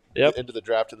coming into the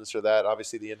draft and this or that.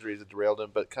 Obviously, the injuries have derailed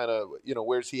him, but kind of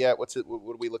where's he at? What are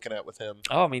we looking at with him?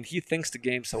 Oh, I mean, he thinks the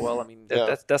game so well. I mean,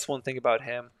 that's one thing about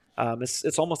him.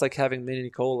 It's almost like having Mini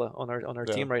Nicola on our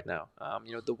team right now.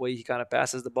 The way he kind of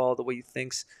passes the ball, the way he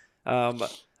thinks.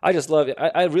 I just love it.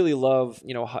 I really love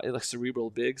like cerebral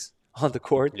bigs on the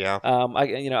court. Yeah.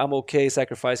 I'm okay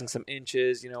sacrificing some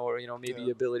inches, or maybe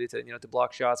ability to to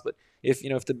block shots, but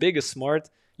if the big is smart,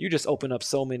 you just open up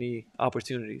so many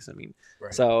opportunities. I mean,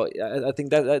 so I think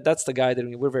that's the guy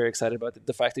that we're very excited about.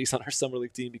 The fact that he's on our summer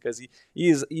league team because he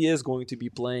is going to be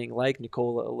playing like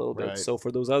Nicola a little bit. Right. So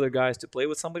for those other guys to play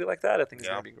with somebody like that, I think it's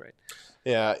going to be great.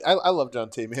 Yeah, I love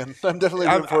Jonte, man. I'm definitely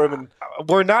rooting for him. And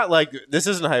we're not like this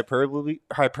isn't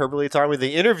hyperbole, Tommy.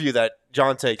 The interview that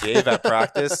Jonte gave at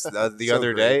practice the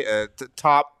other day,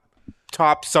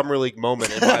 top summer league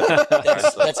moment in my life.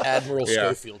 That's Admiral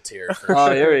Schofield tier.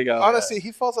 Here we go. Honestly,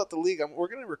 he falls out the league. We're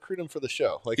going to recruit him for the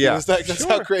show. That's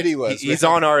how great he was. He's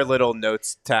on our little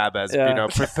notes tab as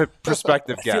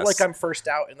prospective guest. I feel like I'm first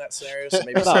out in that scenario, so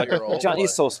maybe it's your role. John,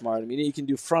 he's so smart. I mean, he can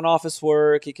do front office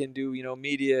work. He can do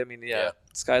media. I mean,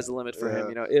 sky's the limit for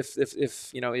him.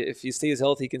 If he stays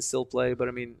healthy, he can still play. But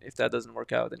I mean, if that doesn't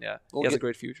work out, then he has a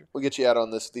great future. We'll get you out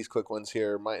on these quick ones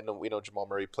here. We know Jamal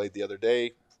Murray played the other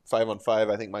day.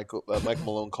 5-on-5. I think Michael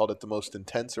Malone called it the most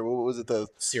intense, or what was it? The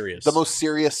most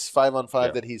serious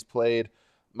 5-on-5 that he's played.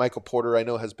 Michael Porter, I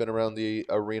know, has been around the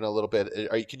arena a little bit.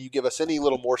 Can you give us any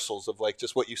little morsels of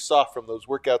just what you saw from those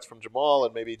workouts from Jamal,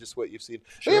 and maybe just what you've seen?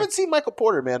 Sure. We haven't seen Michael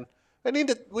Porter, man.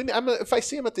 If I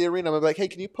see him at the arena, I'm like, hey,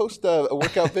 can you post a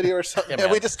workout video or something?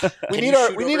 We need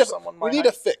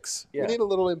a fix. Yeah. We need a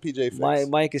little MPJ fix.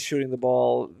 Mike is shooting the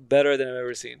ball better than I've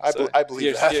ever seen. I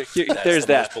believe that. There's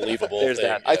that. Believable. There's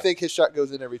that. I think his shot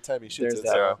goes in every time he shoots it.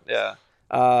 That. So.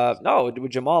 Yeah. No, with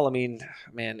Jamal, I mean,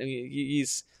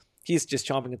 he's just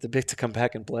chomping at the bit to come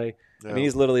back and play. Yeah. I mean,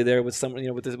 he's literally there with some,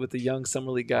 with the young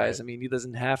summer league guys. Right. I mean, he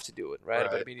doesn't have to do it, right?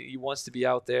 But I mean, he wants to be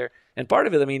out there, and part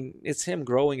of it, I mean, it's him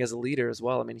growing as a leader as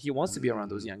well. I mean, he wants to be around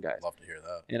those young guys. Love to hear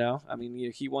that. I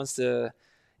mean, he wants to.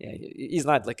 Yeah, he's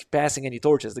not like passing any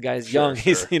torches. The guy's young.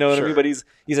 He's, what I mean. But he's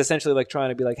essentially like trying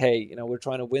to be like, hey, we're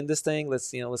trying to win this thing.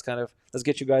 Let's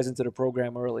get you guys into the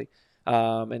program early.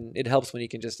 And it helps when he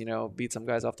can just beat some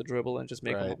guys off the dribble and just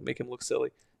make him look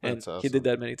silly. And awesome. He did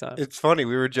that many times. It's funny.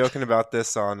 We were joking about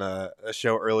this on a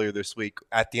show earlier this week.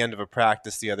 At the end of a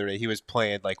practice the other day, he was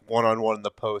playing like 1-on-1 in the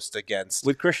post against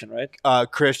with Christian, right?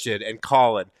 Christian and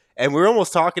Colin. And we were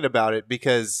almost talking about it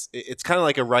because it's kind of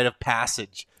like a rite of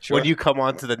passage. Sure. When you come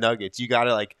onto the Nuggets, you got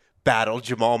to battle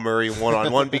Jamal Murray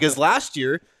 1-on-1 because last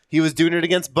year he was doing it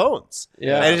against Bones.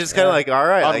 Yeah. And it's just kind of like, all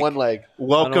right. On one leg.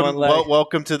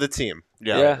 Welcome to the team.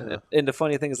 Yeah. And the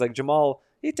funny thing is Jamal,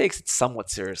 he takes it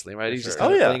somewhat seriously, right? He's just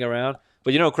kind of playing around.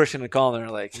 But Christian and Colin are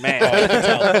like, man, you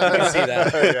can see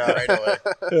that right away.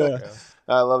 Yeah.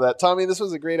 I love that. Tommy, this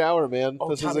was a great hour, man.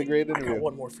 This was a great interview. I got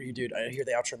one more for you, dude. I hear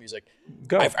the outro music.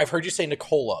 Go. I've heard you say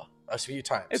Nicola a few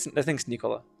times. I think it's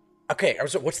Nicola. Okay,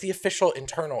 what's the official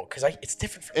internal? Because it's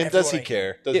different from everyone. And does he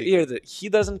care? He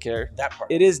doesn't care. That part.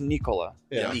 It is Nicola.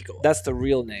 Yeah. Nicola. That's the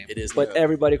real name. It is. But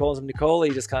everybody calls him Nicola.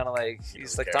 He just kind of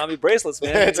he's like Tommy Bracelets,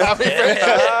 man. Tommy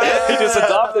Bracelets. He just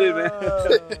adopted it,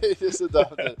 man. He just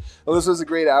adopted it. Well, this was a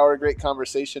great hour, great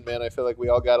conversation, man. I feel like we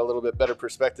all got a little bit better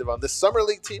perspective on this summer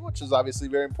league team, which is obviously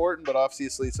very important, but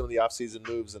obviously some of the off-season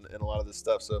moves and a lot of this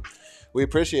stuff. So we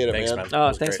appreciate it, man.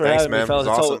 Oh, thanks for having me, fellas.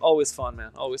 It's awesome. Always fun,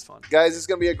 man. Always fun. Guys, it's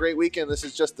going to be a great weekend. This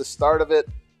is just the start of it.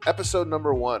 Episode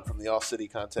number 1 from the All City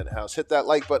Content House. Hit that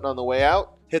like button on the way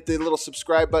out. Hit the little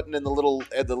subscribe button and the little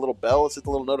bell. Is it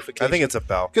the little notification? I think it's a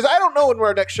bell. Because I don't know when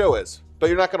our next show is, but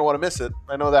you're not going to want to miss it.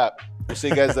 I know that. We'll see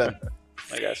you guys then.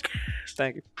 Bye, guys.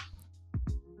 Thank you.